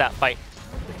and force that fight.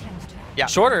 Yeah.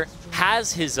 Shorter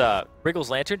has his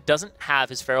Wriggle's Lantern, doesn't have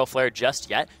his Feral Flare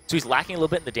just yet, so he's lacking a little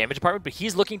bit in the damage department, but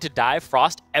he's looking to dive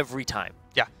Frost every time.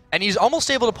 Yeah, and he's almost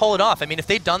able to pull it off. I mean, if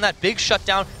they'd done that big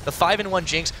shutdown, the 5-in-1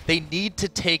 Jinx, they need to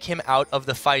take him out of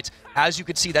the fights. As you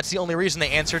could see, that's the only reason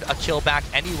they answered a kill back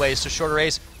anyways. So Shorter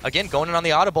Ace, again, going in on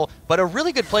the audible, but a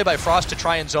really good play by Frost to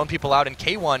try and zone people out. And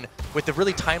K1, with the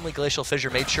really timely Glacial Fissure,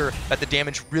 made sure that the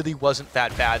damage really wasn't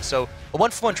that bad. So a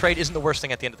 1-for-1 trade isn't the worst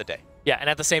thing at the end of the day. Yeah, and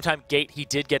at the same time, Gate, he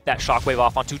did get that Shockwave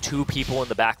off onto 2 people in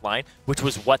the back line, which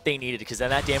was what they needed, because then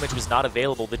that damage was not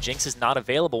available. The Jinx is not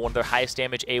available. One of their highest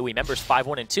damage AoE members,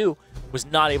 5-1 and 2, was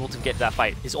not able to get that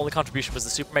fight. His only contribution was the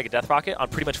Super Mega Death Rocket on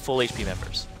pretty much full HP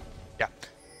members. Yeah.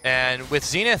 And with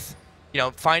Zenith,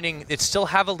 finding it still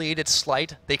have a lead, it's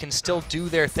slight. They can still do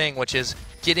their thing, which is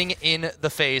getting in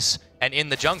the face and in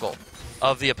the jungle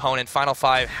of the opponent. Final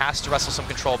 5 has to wrestle some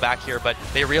control back here, but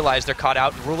they realize they're caught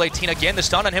out. Rule 18 again, the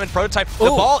stun on him and Prototype. The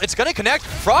ball, it's going to connect.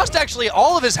 Frost actually,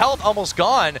 all of his health almost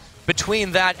gone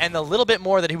between that and the little bit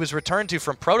more that he was returned to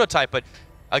from Prototype, but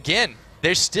again,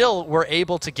 they still were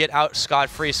able to get out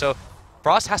scot-free, so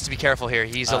Frost has to be careful here.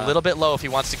 He's a little bit low if he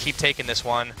wants to keep taking this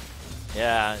one.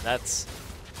 Yeah, that's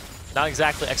not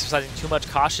exactly exercising too much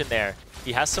caution there.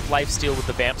 He has some lifesteal with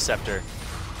the Vamp Scepter,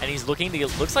 and he's looking to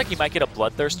get, looks like he might get a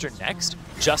Bloodthirster next,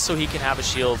 just so he can have a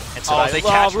shield and survive. Oh, they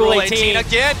catch Rule 18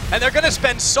 again, and they're going to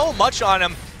spend so much on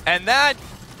him, and that,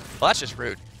 well, that's just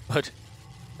rude. But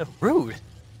rude.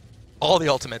 All the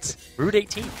ultimates. Rude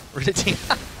 18. Rude 18.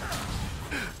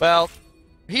 Well,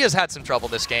 he has had some trouble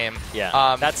this game.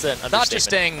 Yeah, that's an understatement. Not just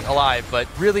staying alive, but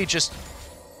really just,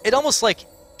 it almost like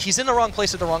he's in the wrong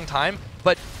place at the wrong time,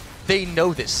 but they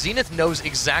know this. Zenith knows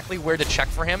exactly where to check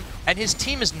for him, and his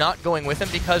team is not going with him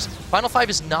because Final 5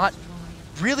 is not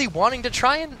really wanting to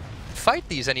try and fight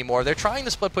these anymore. They're trying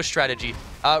the split push strategy.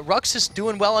 Rux is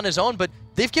doing well on his own, but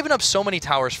they've given up so many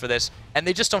towers for this, and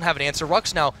they just don't have an answer.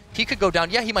 Rux now, he could go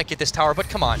down. Yeah, he might get this tower, but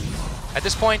come on. At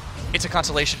this point, it's a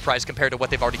consolation prize compared to what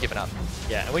they've already given up.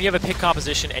 Yeah, and when you have a pick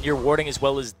composition and you're warding as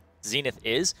well as Zenith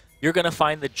is, you're going to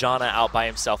find the Janna out by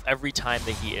himself every time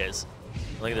that he is.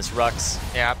 Look at this Rux.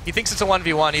 Yeah, he thinks it's a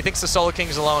 1v1. He thinks the Solo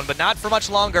King's alone, but not for much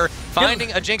longer.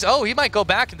 Finding a Jinx. Oh, he might go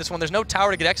back in this one. There's no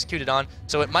tower to get executed on,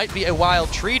 so it might be a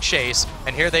wild tree chase.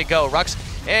 And here they go. Rux,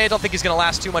 I don't think he's going to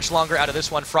last too much longer out of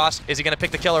this one. Frost, is he going to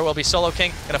pick the kill or will be Solo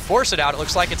King? Going to force it out. It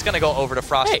looks like it's going to go over to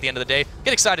Frost at the end of the day.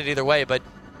 Get excited either way, but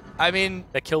I mean...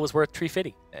 That kill was worth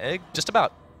 350. Just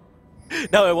about.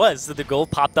 No, it was. So the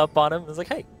gold popped up on him. It was like,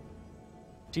 hey,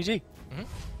 GG.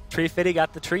 Tree Fitty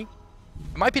got the tree.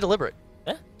 It might be deliberate.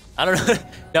 Yeah. I don't know.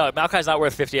 No, Maokai's not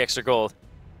worth 50 extra gold.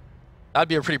 That'd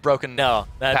be a pretty broken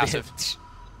passive.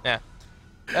 Yeah.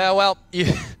 Well,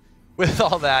 with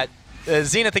all that,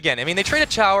 Zenith again. I mean, they trade a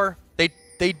tower.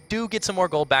 They do get some more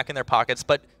gold back in their pockets,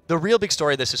 but the real big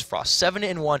story of this is Frost.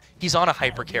 7-in-1. He's on a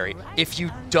hyper carry. If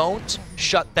you don't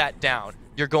shut that down,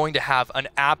 you're going to have an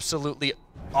absolutely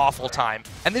awful time.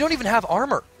 And they don't even have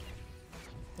armor.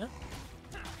 Yeah.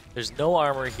 There's no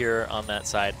armor here on that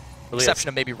side. Exception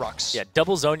of maybe Rux. Yeah,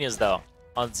 double Zonias, though,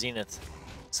 on Zenith.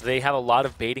 So they have a lot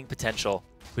of baiting potential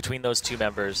between those two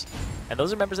members. And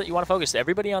those are members that you want to focus.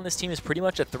 Everybody on this team is pretty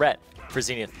much a threat for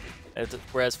Zenith.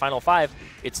 Whereas Final 5,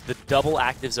 it's the double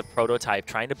actives of Prototype,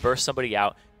 trying to burst somebody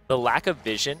out. The lack of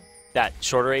vision that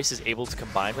Shorter Ace is able to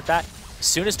combine with that. As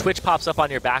soon as Twitch pops up on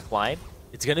your back line,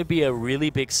 it's going to be a really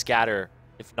big scatter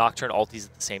if Nocturne ultis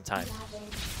at the same time.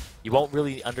 You won't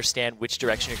really understand which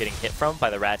direction you're getting hit from by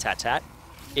the rat-tat-tat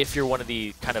if you're one of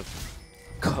the kind of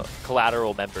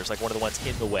collateral members, like one of the ones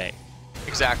in the way.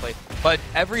 Exactly. But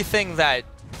everything that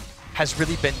has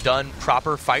really been done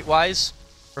proper fight-wise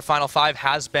for Final 5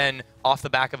 has been off the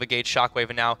back of a Gate Shockwave,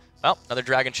 and now, well, another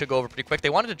Dragon should go over pretty quick. They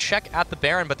wanted to check at the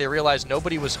Baron, but they realized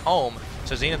nobody was home.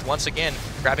 So Zenith once again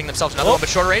grabbing themselves another one, but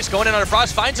Shorter Ace going in under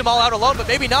Frost, finds them all out alone, but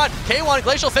maybe not. K1,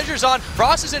 Glacial Fissures on,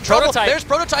 Frost is in trouble. Prototype. There's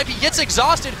Prototype, he gets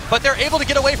exhausted, but they're able to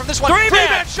get away from this one.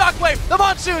 Three-man Shockwave, the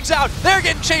Monsoon's out, they're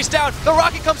getting chased down, the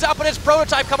Rocket comes out, but it's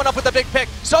Prototype coming up with the big pick.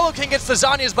 Solo King gets the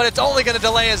Zanyas, but it's only going to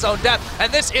delay his own death,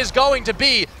 and this is going to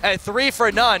be a 3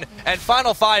 for none, and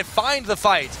Final 5 find the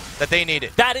fight that they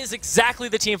needed. That is exactly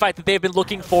the team fight that they've been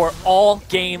looking for all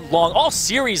game long, all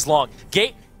series long.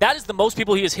 Gate, that is the most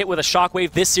people he has hit with a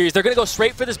Shockwave this series. They're going to go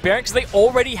straight for this Baron because they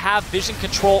already have vision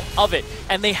control of it,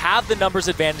 and they have the numbers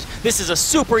advantage. This is a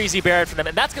super easy Baron for them,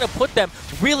 and that's going to put them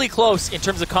really close in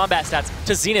terms of combat stats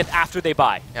to Zenith after they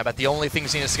buy. Yeah, but the only thing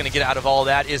Zenith's going to get out of all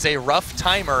that is a rough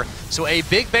timer. So a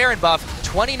big Baron buff,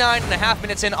 29.5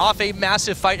 minutes in off a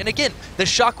massive fight. And again, the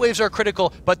Shockwaves are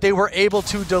critical, but they were able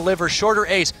to deliver. Shorter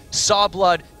Ace saw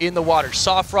blood in the water,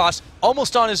 saw Frost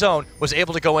almost on his own, was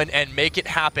able to go in and make it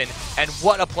happen. And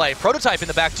what a play. Prototype in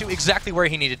the back too, exactly where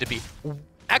he needed to be.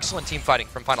 Excellent team fighting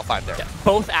from Final 5 there. Yeah,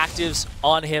 both actives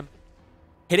on him,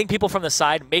 hitting people from the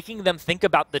side, making them think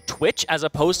about the Twitch as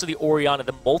opposed to the Orianna.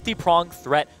 The multi-pronged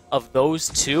threat of those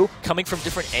two coming from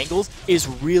different angles is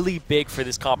really big for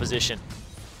this composition.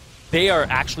 They are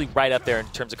actually right up there in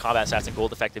terms of combat stats and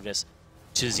gold effectiveness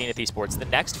to Zenith Esports. The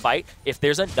next fight, if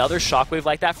there's another Shockwave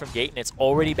like that from Gate and it's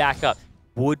already back up,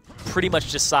 would pretty much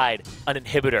decide an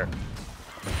inhibitor.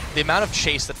 The amount of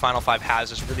chase that Final 5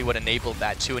 has is really what enabled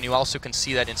that too, and you also can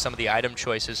see that in some of the item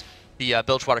choices. The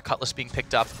Bilgewater Cutlass being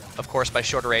picked up, of course, by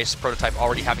Shorter Ace, Prototype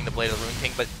already having the Blade of the Rune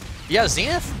King, but yeah,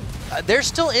 Zenith, they're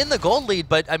still in the gold lead,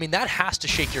 but I mean, that has to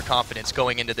shake your confidence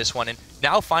going into this one. And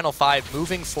now Final 5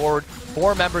 moving forward,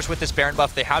 4 members with this Baron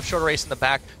buff. They have Shorter Ace in the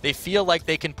back. They feel like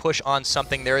they can push on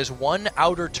something. There is one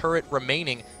outer turret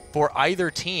remaining for either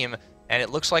team, and it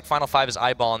looks like Final 5 is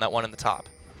eyeballing that one in the top.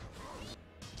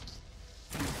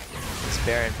 This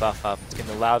Baron buff up, it's going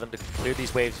to allow them to clear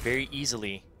these waves very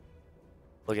easily.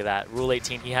 Look at that, Rule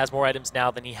 18. He has more items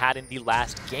now than he had in the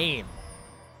last game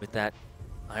with that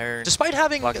iron. Despite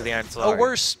having a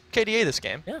worse KDA this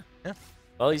game. Yeah.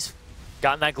 Well, he's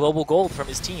gotten that global gold from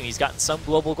his team. He's gotten some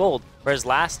global gold, whereas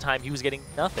last time he was getting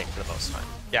nothing for the most time.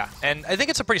 Yeah, and I think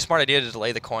it's a pretty smart idea to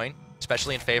delay the coin,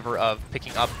 especially in favor of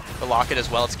picking up the Locket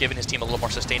as well. It's given his team a little more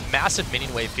sustained. Massive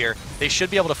minion wave here. They should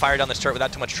be able to fire down this turret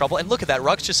without too much trouble. And look at that,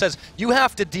 Rux just says, you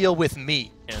have to deal with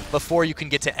me before you can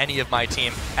get to any of my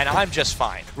team, and I'm just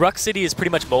fine. Rux City is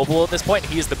pretty much mobile at this point.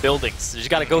 He is the buildings. You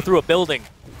got to go through a building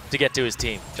to get to his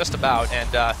team. Just about,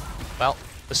 and well,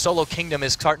 the solo kingdom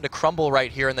is starting to crumble right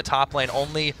here in the top lane.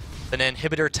 Only an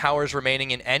inhibitor towers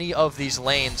remaining in any of these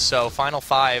lanes, so Final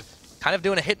 5 kind of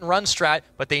doing a hit-and-run strat,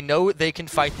 but they know they can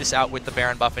fight this out with the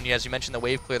Baron buff, and as you mentioned, the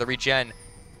wave clear, the regen,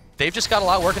 they've just got a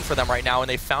lot working for them right now, and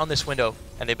they've found this window,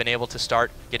 and they've been able to start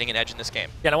getting an edge in this game.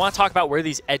 Yeah, and I want to talk about where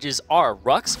these edges are.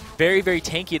 Rux, very, very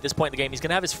tanky at this point in the game. He's going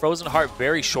to have his Frozen Heart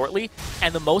very shortly,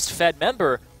 and the most fed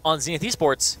member on Zenith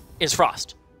Esports is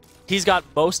Frost. He's got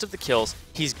most of the kills.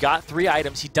 He's got 3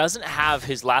 items. He doesn't have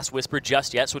his Last Whisper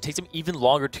just yet, so it takes him even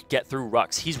longer to get through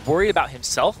Rux. He's worried about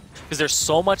himself because there's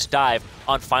so much dive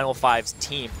on Final 5's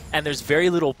team, and there's very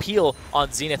little peel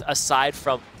on Zenith aside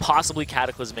from possibly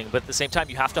cataclysming. But at the same time,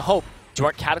 you have to hope you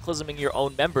aren't cataclysming your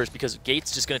own members because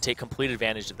Gate's just going to take complete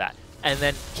advantage of that. And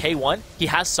then K1, he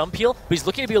has some peel, but he's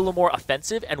looking to be a little more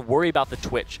offensive and worry about the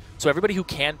Twitch. So everybody who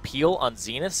can peel on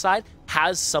Zenith's side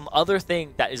has some other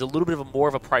thing that is a little bit of more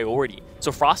of a priority.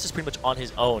 So Frost is pretty much on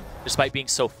his own, despite being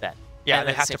so fed. Yeah, and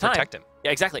they have to protect him.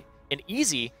 Yeah, exactly. And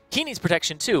Easy, he needs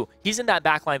protection too. He's in that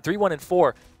backline 3-1 and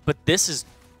 4, but this is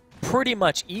pretty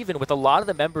much even with a lot of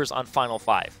the members on Final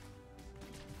 5.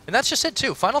 And that's just it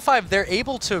too. Final 5, they're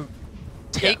able to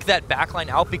take that backline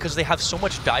out because they have so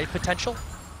much dive potential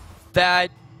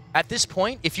that at this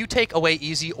point, if you take away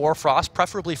Easy or Frost,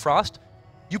 preferably Frost,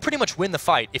 you pretty much win the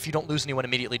fight if you don't lose anyone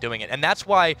immediately doing it. And that's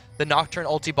why the Nocturne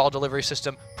ulti ball delivery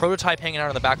system, Prototype hanging out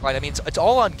on the backline, I mean, it's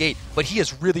all on Gate, but he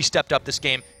has really stepped up this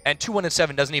game, and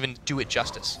 2-1-7 doesn't even do it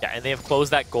justice. Yeah, and they have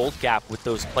closed that gold gap with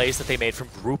those plays that they made from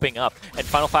grouping up. And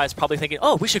Final 5 is probably thinking,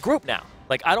 oh, we should group now.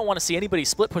 Like, I don't want to see anybody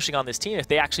split pushing on this team if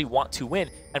they actually want to win.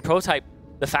 And Prototype,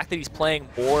 the fact that he's playing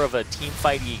more of a team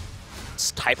fighty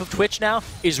type of Twitch now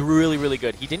is really, really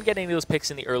good. He didn't get any of those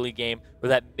picks in the early game or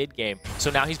that mid game,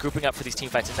 so now he's grouping up for these team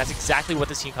fights, and that's exactly what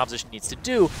this team composition needs to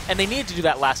do, and they needed to do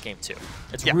that last game too.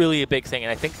 It's really a big thing,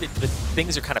 and I think that the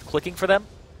things are kind of clicking for them,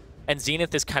 and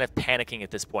Zenith is kind of panicking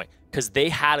at this point because they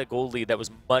had a gold lead that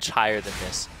was much higher than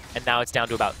this, and now it's down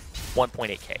to about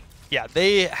 1.8k. Yeah,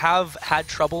 they have had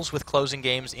troubles with closing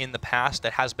games in the past.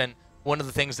 That has been one of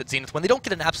the things that Zenith, when they don't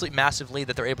get an absolute massive lead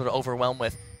that they're able to overwhelm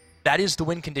with, that is the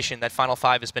win condition that Final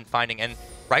 5 has been finding. And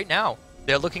right now,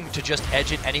 they're looking to just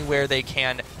edge it anywhere they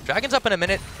can. Dragon's up in a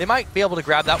minute. They might be able to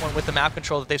grab that one with the map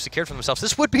control that they've secured for themselves.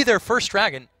 This would be their first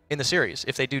Dragon in the series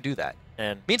if they do that.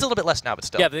 And means a little bit less now, but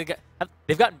still. Yeah, but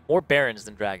they've gotten more Barons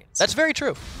than Dragons. That's very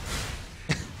true.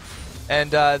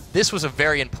 And this was a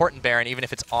very important Baron, even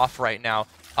if it's off right now.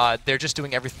 They're just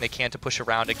doing everything they can to push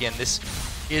around. Again, this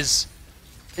is...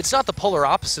 It's not the polar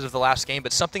opposite of the last game,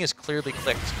 but something has clearly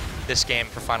clicked this game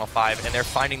for Final 5, and they're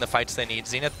finding the fights they need.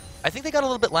 Zenith, I think they got a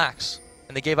little bit lax,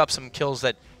 and they gave up some kills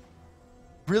that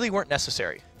really weren't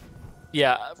necessary.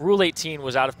 Yeah, Rule 18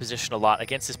 was out of position a lot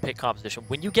against this pick composition.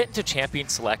 When you get into Champion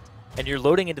Select and you're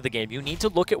loading into the game, you need to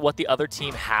look at what the other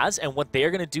team has and what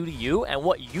they're going to do to you and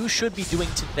what you should be doing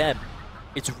to them.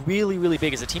 It's really, really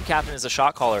big as a team captain, as a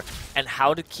shot caller, and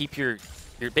how to keep your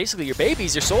basically your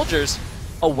babies, your soldiers,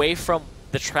 away from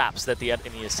the traps that the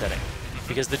enemy is setting.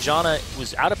 Because the Janna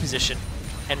was out of position,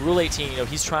 and Rule 18, you know,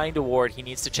 he's trying to ward, he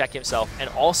needs to check himself, and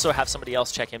also have somebody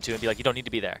else check him too and be like, you don't need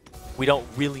to be there. We don't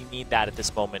really need that at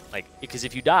this moment, like, because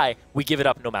if you die, we give it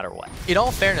up no matter what. In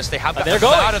all fairness, they have they're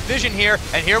gotten out of vision here,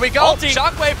 and here we go. Ulti.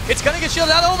 Shockwave, it's going to get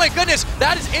shielded out. Oh my goodness,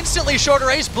 that is instantly Shorter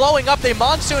Ace blowing up. They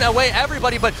monsoon away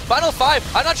everybody, but Final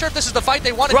 5, I'm not sure if this is the fight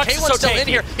they wanted. K1's still in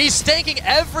here. He's stanking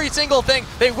every single thing.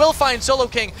 They will find Solo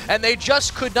King, and they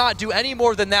just could not do any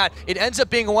more than that. It ends up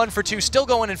being a 1 for 2, still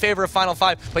going in favor of Final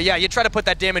 5, but yeah, you try to put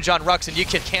that damage on Rux, and you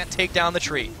can't take down the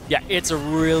tree. Yeah, it's a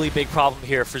really big problem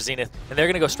here for Zenith, and they're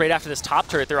going to go straight after this top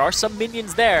turret. There are some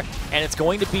minions there, and it's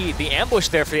going to be the ambush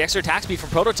there for the extra attack speed from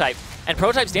Prototype. And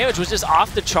Prototype's damage was just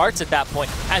off the charts at that point,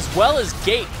 as well as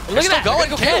Gate. Look at that. Going.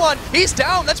 K1, he's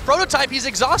down. That's Prototype. He's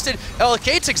exhausted.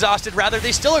 Gate's exhausted, rather.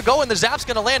 They still are going. The zap's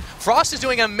going to land. Frost is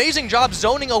doing an amazing job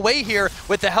zoning away here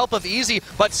with the help of Easy,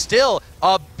 but still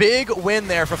a big win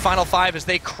there for Final 5 as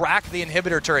they crack the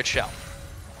inhibitor turret shell.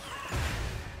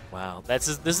 Wow, this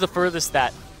is the furthest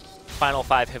that Final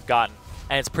 5 have gotten.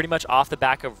 And it's pretty much off the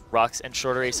back of Rux and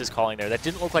Shorter Ace's calling there. That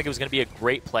didn't look like it was going to be a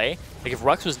great play. Like, if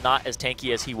Rux was not as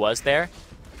tanky as he was there,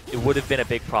 it would have been a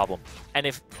big problem. And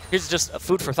here's just a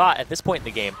food for thought at this point in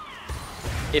the game.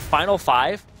 If Final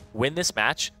 5 win this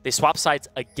match, they swap sides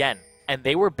again. And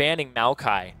they were banning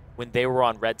Maokai when they were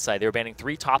on red side. They were banning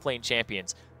 3 top lane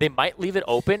champions. They might leave it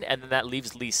open, and then that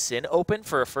leaves Lee Sin open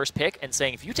for a first pick, and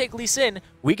saying, if you take Lee Sin,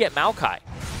 we get Maokai.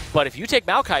 But if you take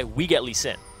Maokai, we get Lee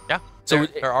Sin. Yeah. So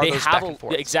there are those back and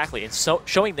forth. Exactly, and so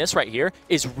showing this right here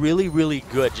is really, really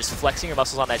good. Just flexing your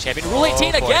muscles on that champion. Rule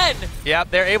 18 again! Yeah,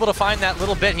 they're able to find that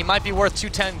little bit. He might be worth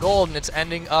 210 gold, and it's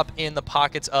ending up in the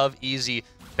pockets of Easy.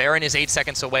 Baron is 8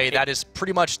 seconds away. That is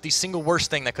pretty much the single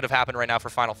worst thing that could have happened right now for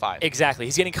Final 5. Exactly.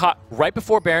 He's getting caught right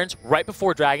before Barons, right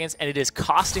before Dragons, and it is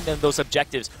costing them those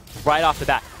objectives right off the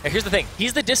bat. Now, here's the thing.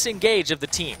 He's the disengage of the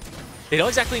team. They don't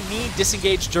exactly need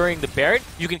disengage during the Baron.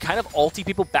 You can kind of ulti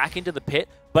people back into the pit,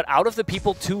 but out of the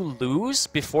people to lose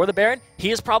before the Baron,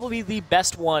 he is probably the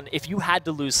best one if you had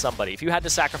to lose somebody, if you had to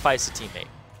sacrifice a teammate.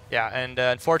 Yeah, and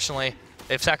unfortunately,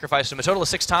 they've sacrificed him a total of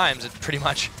 6 times, pretty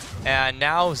much. And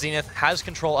now Zenith has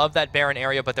control of that Baron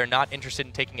area, but they're not interested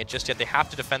in taking it just yet. They have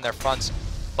to defend their fronts,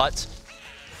 but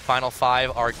Final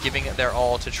 5 are giving it their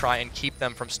all to try and keep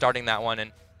them from starting that one.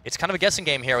 And it's kind of a guessing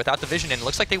game here without the vision, and it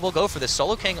looks like they will go for this.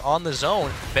 Solo King on the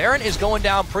zone. Baron is going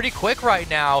down pretty quick right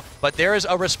now, but there is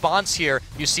a response here.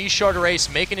 You see Shorter Ace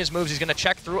making his moves. He's going to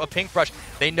check through a pink brush.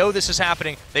 They know this is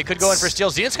happening. They could go in for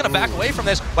steal. Zenith's going to back away from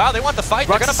this. Wow, they want the fight.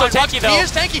 They're going to find Rux. He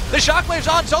is tanky. The shockwave's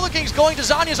on. Solo King's going to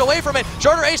Zanya's away from it.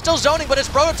 Shorter Ace still zoning, but it's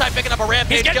Prototype picking up a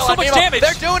rampage kill on Nemo. Damage.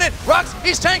 They're doing it. Rux,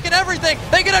 he's tanking everything.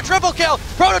 They get a triple kill.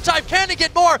 Prototype, can he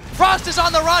get more? Frost is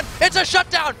on the run. It's a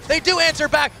shutdown. They do answer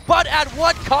back, but at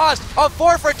what cost? A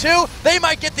 4 for 2. They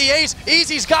might get the ace.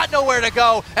 Easy's got nowhere to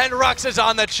go, and Rux is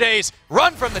on the chase.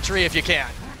 Run from the tree if you can.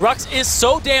 Rux is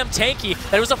so damn tanky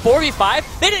that it was a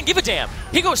 4v5. They didn't give a damn.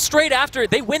 He goes straight after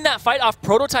it. They win that fight off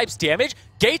Prototype's damage.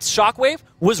 Gate's shockwave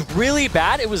was really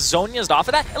bad. It was Zonya's off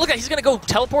of that. And look at, he's going to go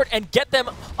teleport and get them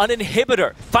an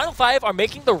inhibitor. Final 5 are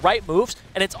making the right moves,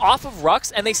 and it's off of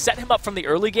Rux, and they set him up from the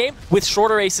early game with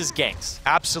Shorter Ace's ganks.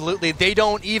 Absolutely. They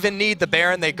don't even need the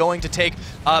Baron. They're going to take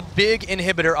a big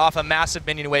inhibitor off a massive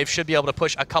minion wave. Should be able to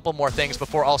push a couple more things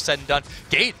before all said and done.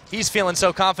 Gate, he's feeling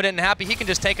so confident and happy he can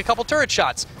just take a couple turret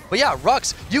shots. But yeah,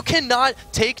 Rux, you cannot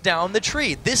take down the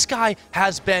tree. This guy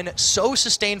has been so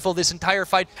sustainful this entire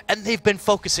fight, and they've been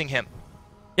focusing him.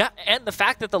 Yeah, and the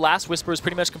fact that the last Whisper is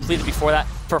pretty much completed before that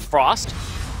for Frost,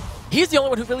 he's the only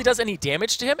one who really does any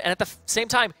damage to him, and at the same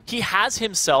time, he has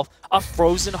himself a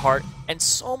Frozen Heart and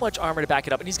so much armor to back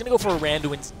it up, and he's going to go for a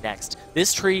Randuin's next.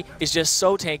 This tree is just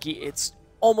so tanky, it's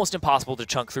almost impossible to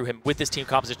chunk through him with this team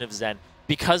composition of Zen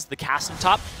because the cast on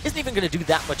top isn't even going to do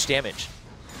that much damage.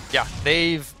 Yeah,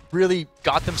 they've really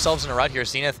got themselves in a rut here.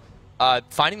 Zenith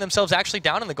finding themselves actually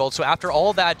down in the gold. So after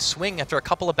all that swing, after a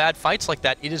couple of bad fights like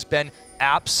that, it has been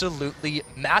absolutely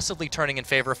massively turning in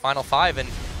favor of Final 5. And,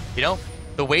 you know,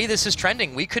 the way this is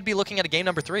trending, we could be looking at a game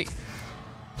number 3.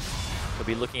 We'll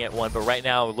be looking at one, but right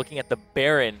now, looking at the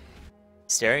Baron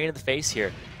staring into the face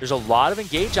here. There's a lot of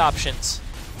engage options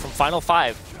from Final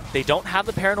 5. They don't have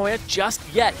the paranoia just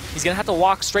yet. He's going to have to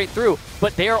walk straight through,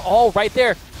 but they are all right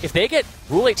there. If they get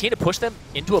Rule 18 to push them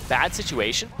into a bad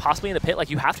situation, possibly in the pit, like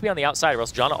you have to be on the outside or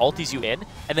else Janna ulties you in,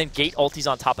 and then Gate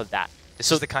ulties on top of that.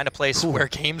 This is the kind of place where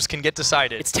games can get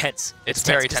decided. It's tense. It's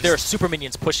very tense. There are super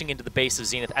minions pushing into the base of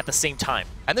Zenith at the same time.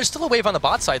 And there's still a wave on the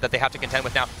bot side that they have to contend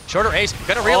with now. Shorter Ace,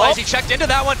 gonna realize he checked into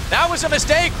that one. That was a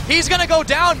mistake. He's gonna go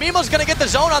down. Mimo's gonna get the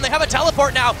zone on. They have a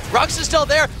teleport now. Rux is still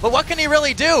there, but what can he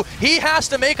really do? He has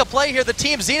to make a play here. The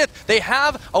team Zenith, they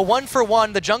have a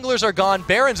 1-for-1. The junglers are gone.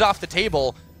 Baron's off the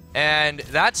table. And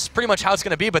that's pretty much how it's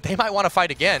gonna be, but they might want to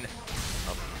fight again.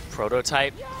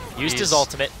 Prototype used his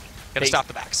ultimate. Gonna stop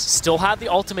the backs. Still have the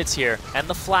ultimates here, and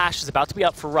the flash is about to be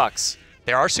up for Rux.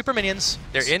 There are super minions.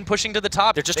 They're in pushing to the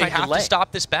top. They're just they trying to have to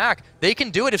stop this back. They can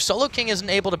do it. If Solo King isn't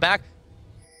able to back,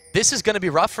 this is going to be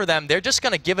rough for them. They're just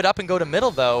going to give it up and go to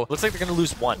middle, though. Looks like they're going to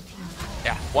lose one.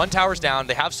 Yeah, one tower's down.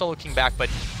 They have Solo King back, but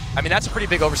I mean, that's a pretty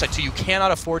big oversight, too. You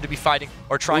cannot afford to be fighting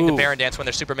or trying to Baron dance when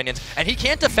there's super minions. And he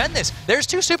can't defend this. There's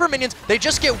 2 super minions. They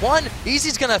just get one.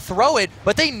 Easy's going to throw it,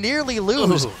 but they nearly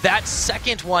lose that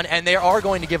second one, and they are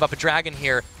going to give up a dragon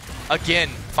here. Again,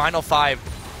 Final 5.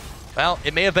 Well,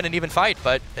 it may have been an even fight,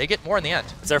 but they get more in the end.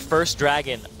 It's their first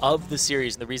dragon of the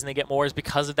series, and the reason they get more is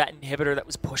because of that inhibitor that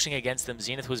was pushing against them.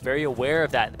 Zenith was very aware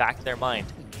of that in the back of their mind.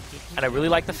 And I really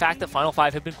like the fact that Final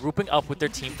 5 have been grouping up with their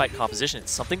team fight composition.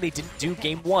 It's something they didn't do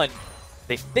Game 1.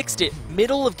 They fixed it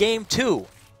middle of Game 2.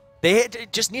 They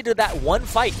just needed that one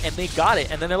fight, and they got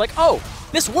it. And then they're like, oh,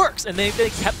 this works. And they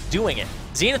kept doing it.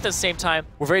 Zenith, at the same time,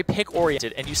 were very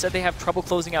pick-oriented. And you said they have trouble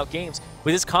closing out games.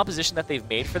 With this composition that they've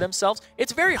made for themselves,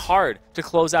 it's very hard to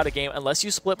close out a game unless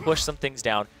you split push some things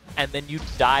down, and then you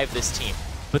dive this team.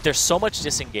 But there's so much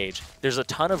disengage. There's a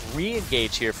ton of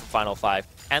re-engage here from Final 5.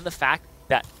 And the fact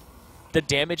that the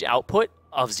damage output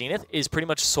of Zenith is pretty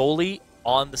much solely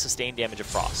on the sustained damage of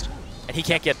Frost. And he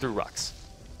can't get through Rux.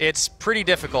 It's pretty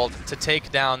difficult to take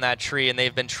down that tree, and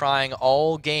they've been trying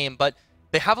all game, but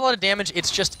they have a lot of damage.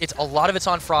 It's a lot of it's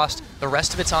on Frost, the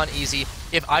rest of it's on Easy.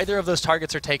 If either of those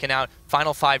targets are taken out,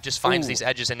 Final 5 just finds these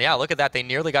edges, and yeah, look at that, they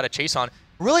nearly got a chase on.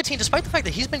 Rule 18, despite the fact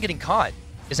that he's been getting caught,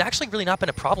 has actually really not been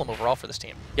a problem overall for this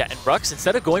team. Yeah, and Rux,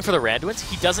 instead of going for the Randuins,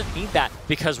 he doesn't need that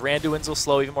because Randuins will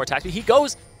slow even more attack speed. He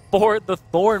goes for the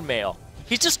Thorn Mail.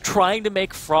 He's just trying to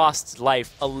make Frost's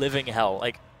life a living hell.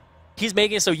 Like, he's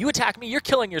making it so you attack me, you're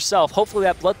killing yourself. Hopefully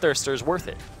that Bloodthirster is worth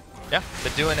it. Yeah,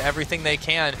 they're doing everything they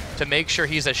can to make sure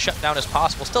he's as shut down as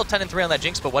possible. Still 10-3 on that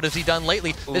Jinx, but what has he done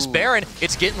lately? This Baron,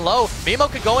 it's getting low. Mimo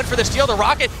could go in for the steal. The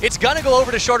Rocket, it's going to go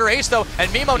over to Shorter Ace, though.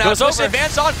 And Mimo now twists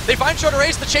advance on. They find Shorter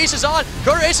Ace. The chase is on.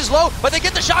 Shorter Ace is low, but they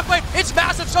get the Shockwave. It's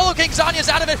massive. Solo King Zanya's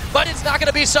out of it, but it's not going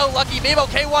to be so lucky. Mimo,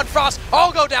 K1, Frost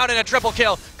all go down in a triple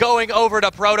kill. Going over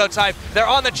to Prototype. They're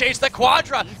on the chase. The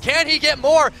Quadra, can he get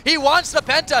more? He wants the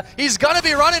Penta. He's going to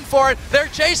be running for it. They're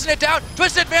chasing it down.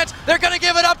 Twist advance. They're going to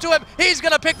give it up to him. He's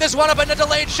going to pick this one up in a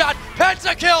delayed shot.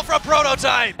 Penta kill from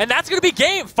Prototype. And that's going to be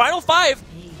game. Final 5.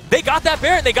 They got that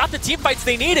Baron. They got the team fights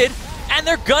they needed. And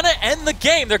they're going to end the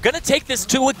game. They're going to take this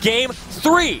to a game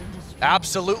 3.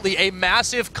 Absolutely a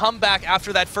massive comeback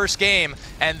after that first game.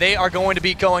 And they are going to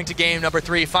be going to game number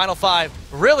 3. Final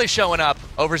 5 really showing up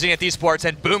over Zenith Esports.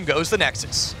 And boom goes the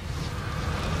Nexus.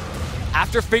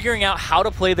 After figuring out how to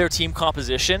play their team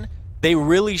composition, they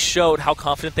really showed how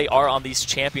confident they are on these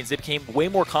champions. They became way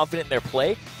more confident in their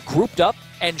play, grouped up,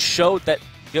 and showed that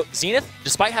Zenith,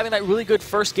 despite having that really good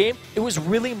first game, it was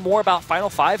really more about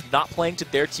Final 5 not playing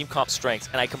to their team comp strengths,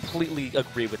 and I completely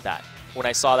agree with that. When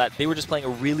I saw that, they were just playing a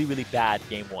really, really bad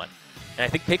Game 1. And I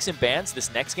think Picks and Bans,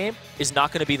 this next game, is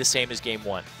not going to be the same as Game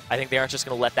 1. I think they aren't just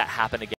going to let that happen again.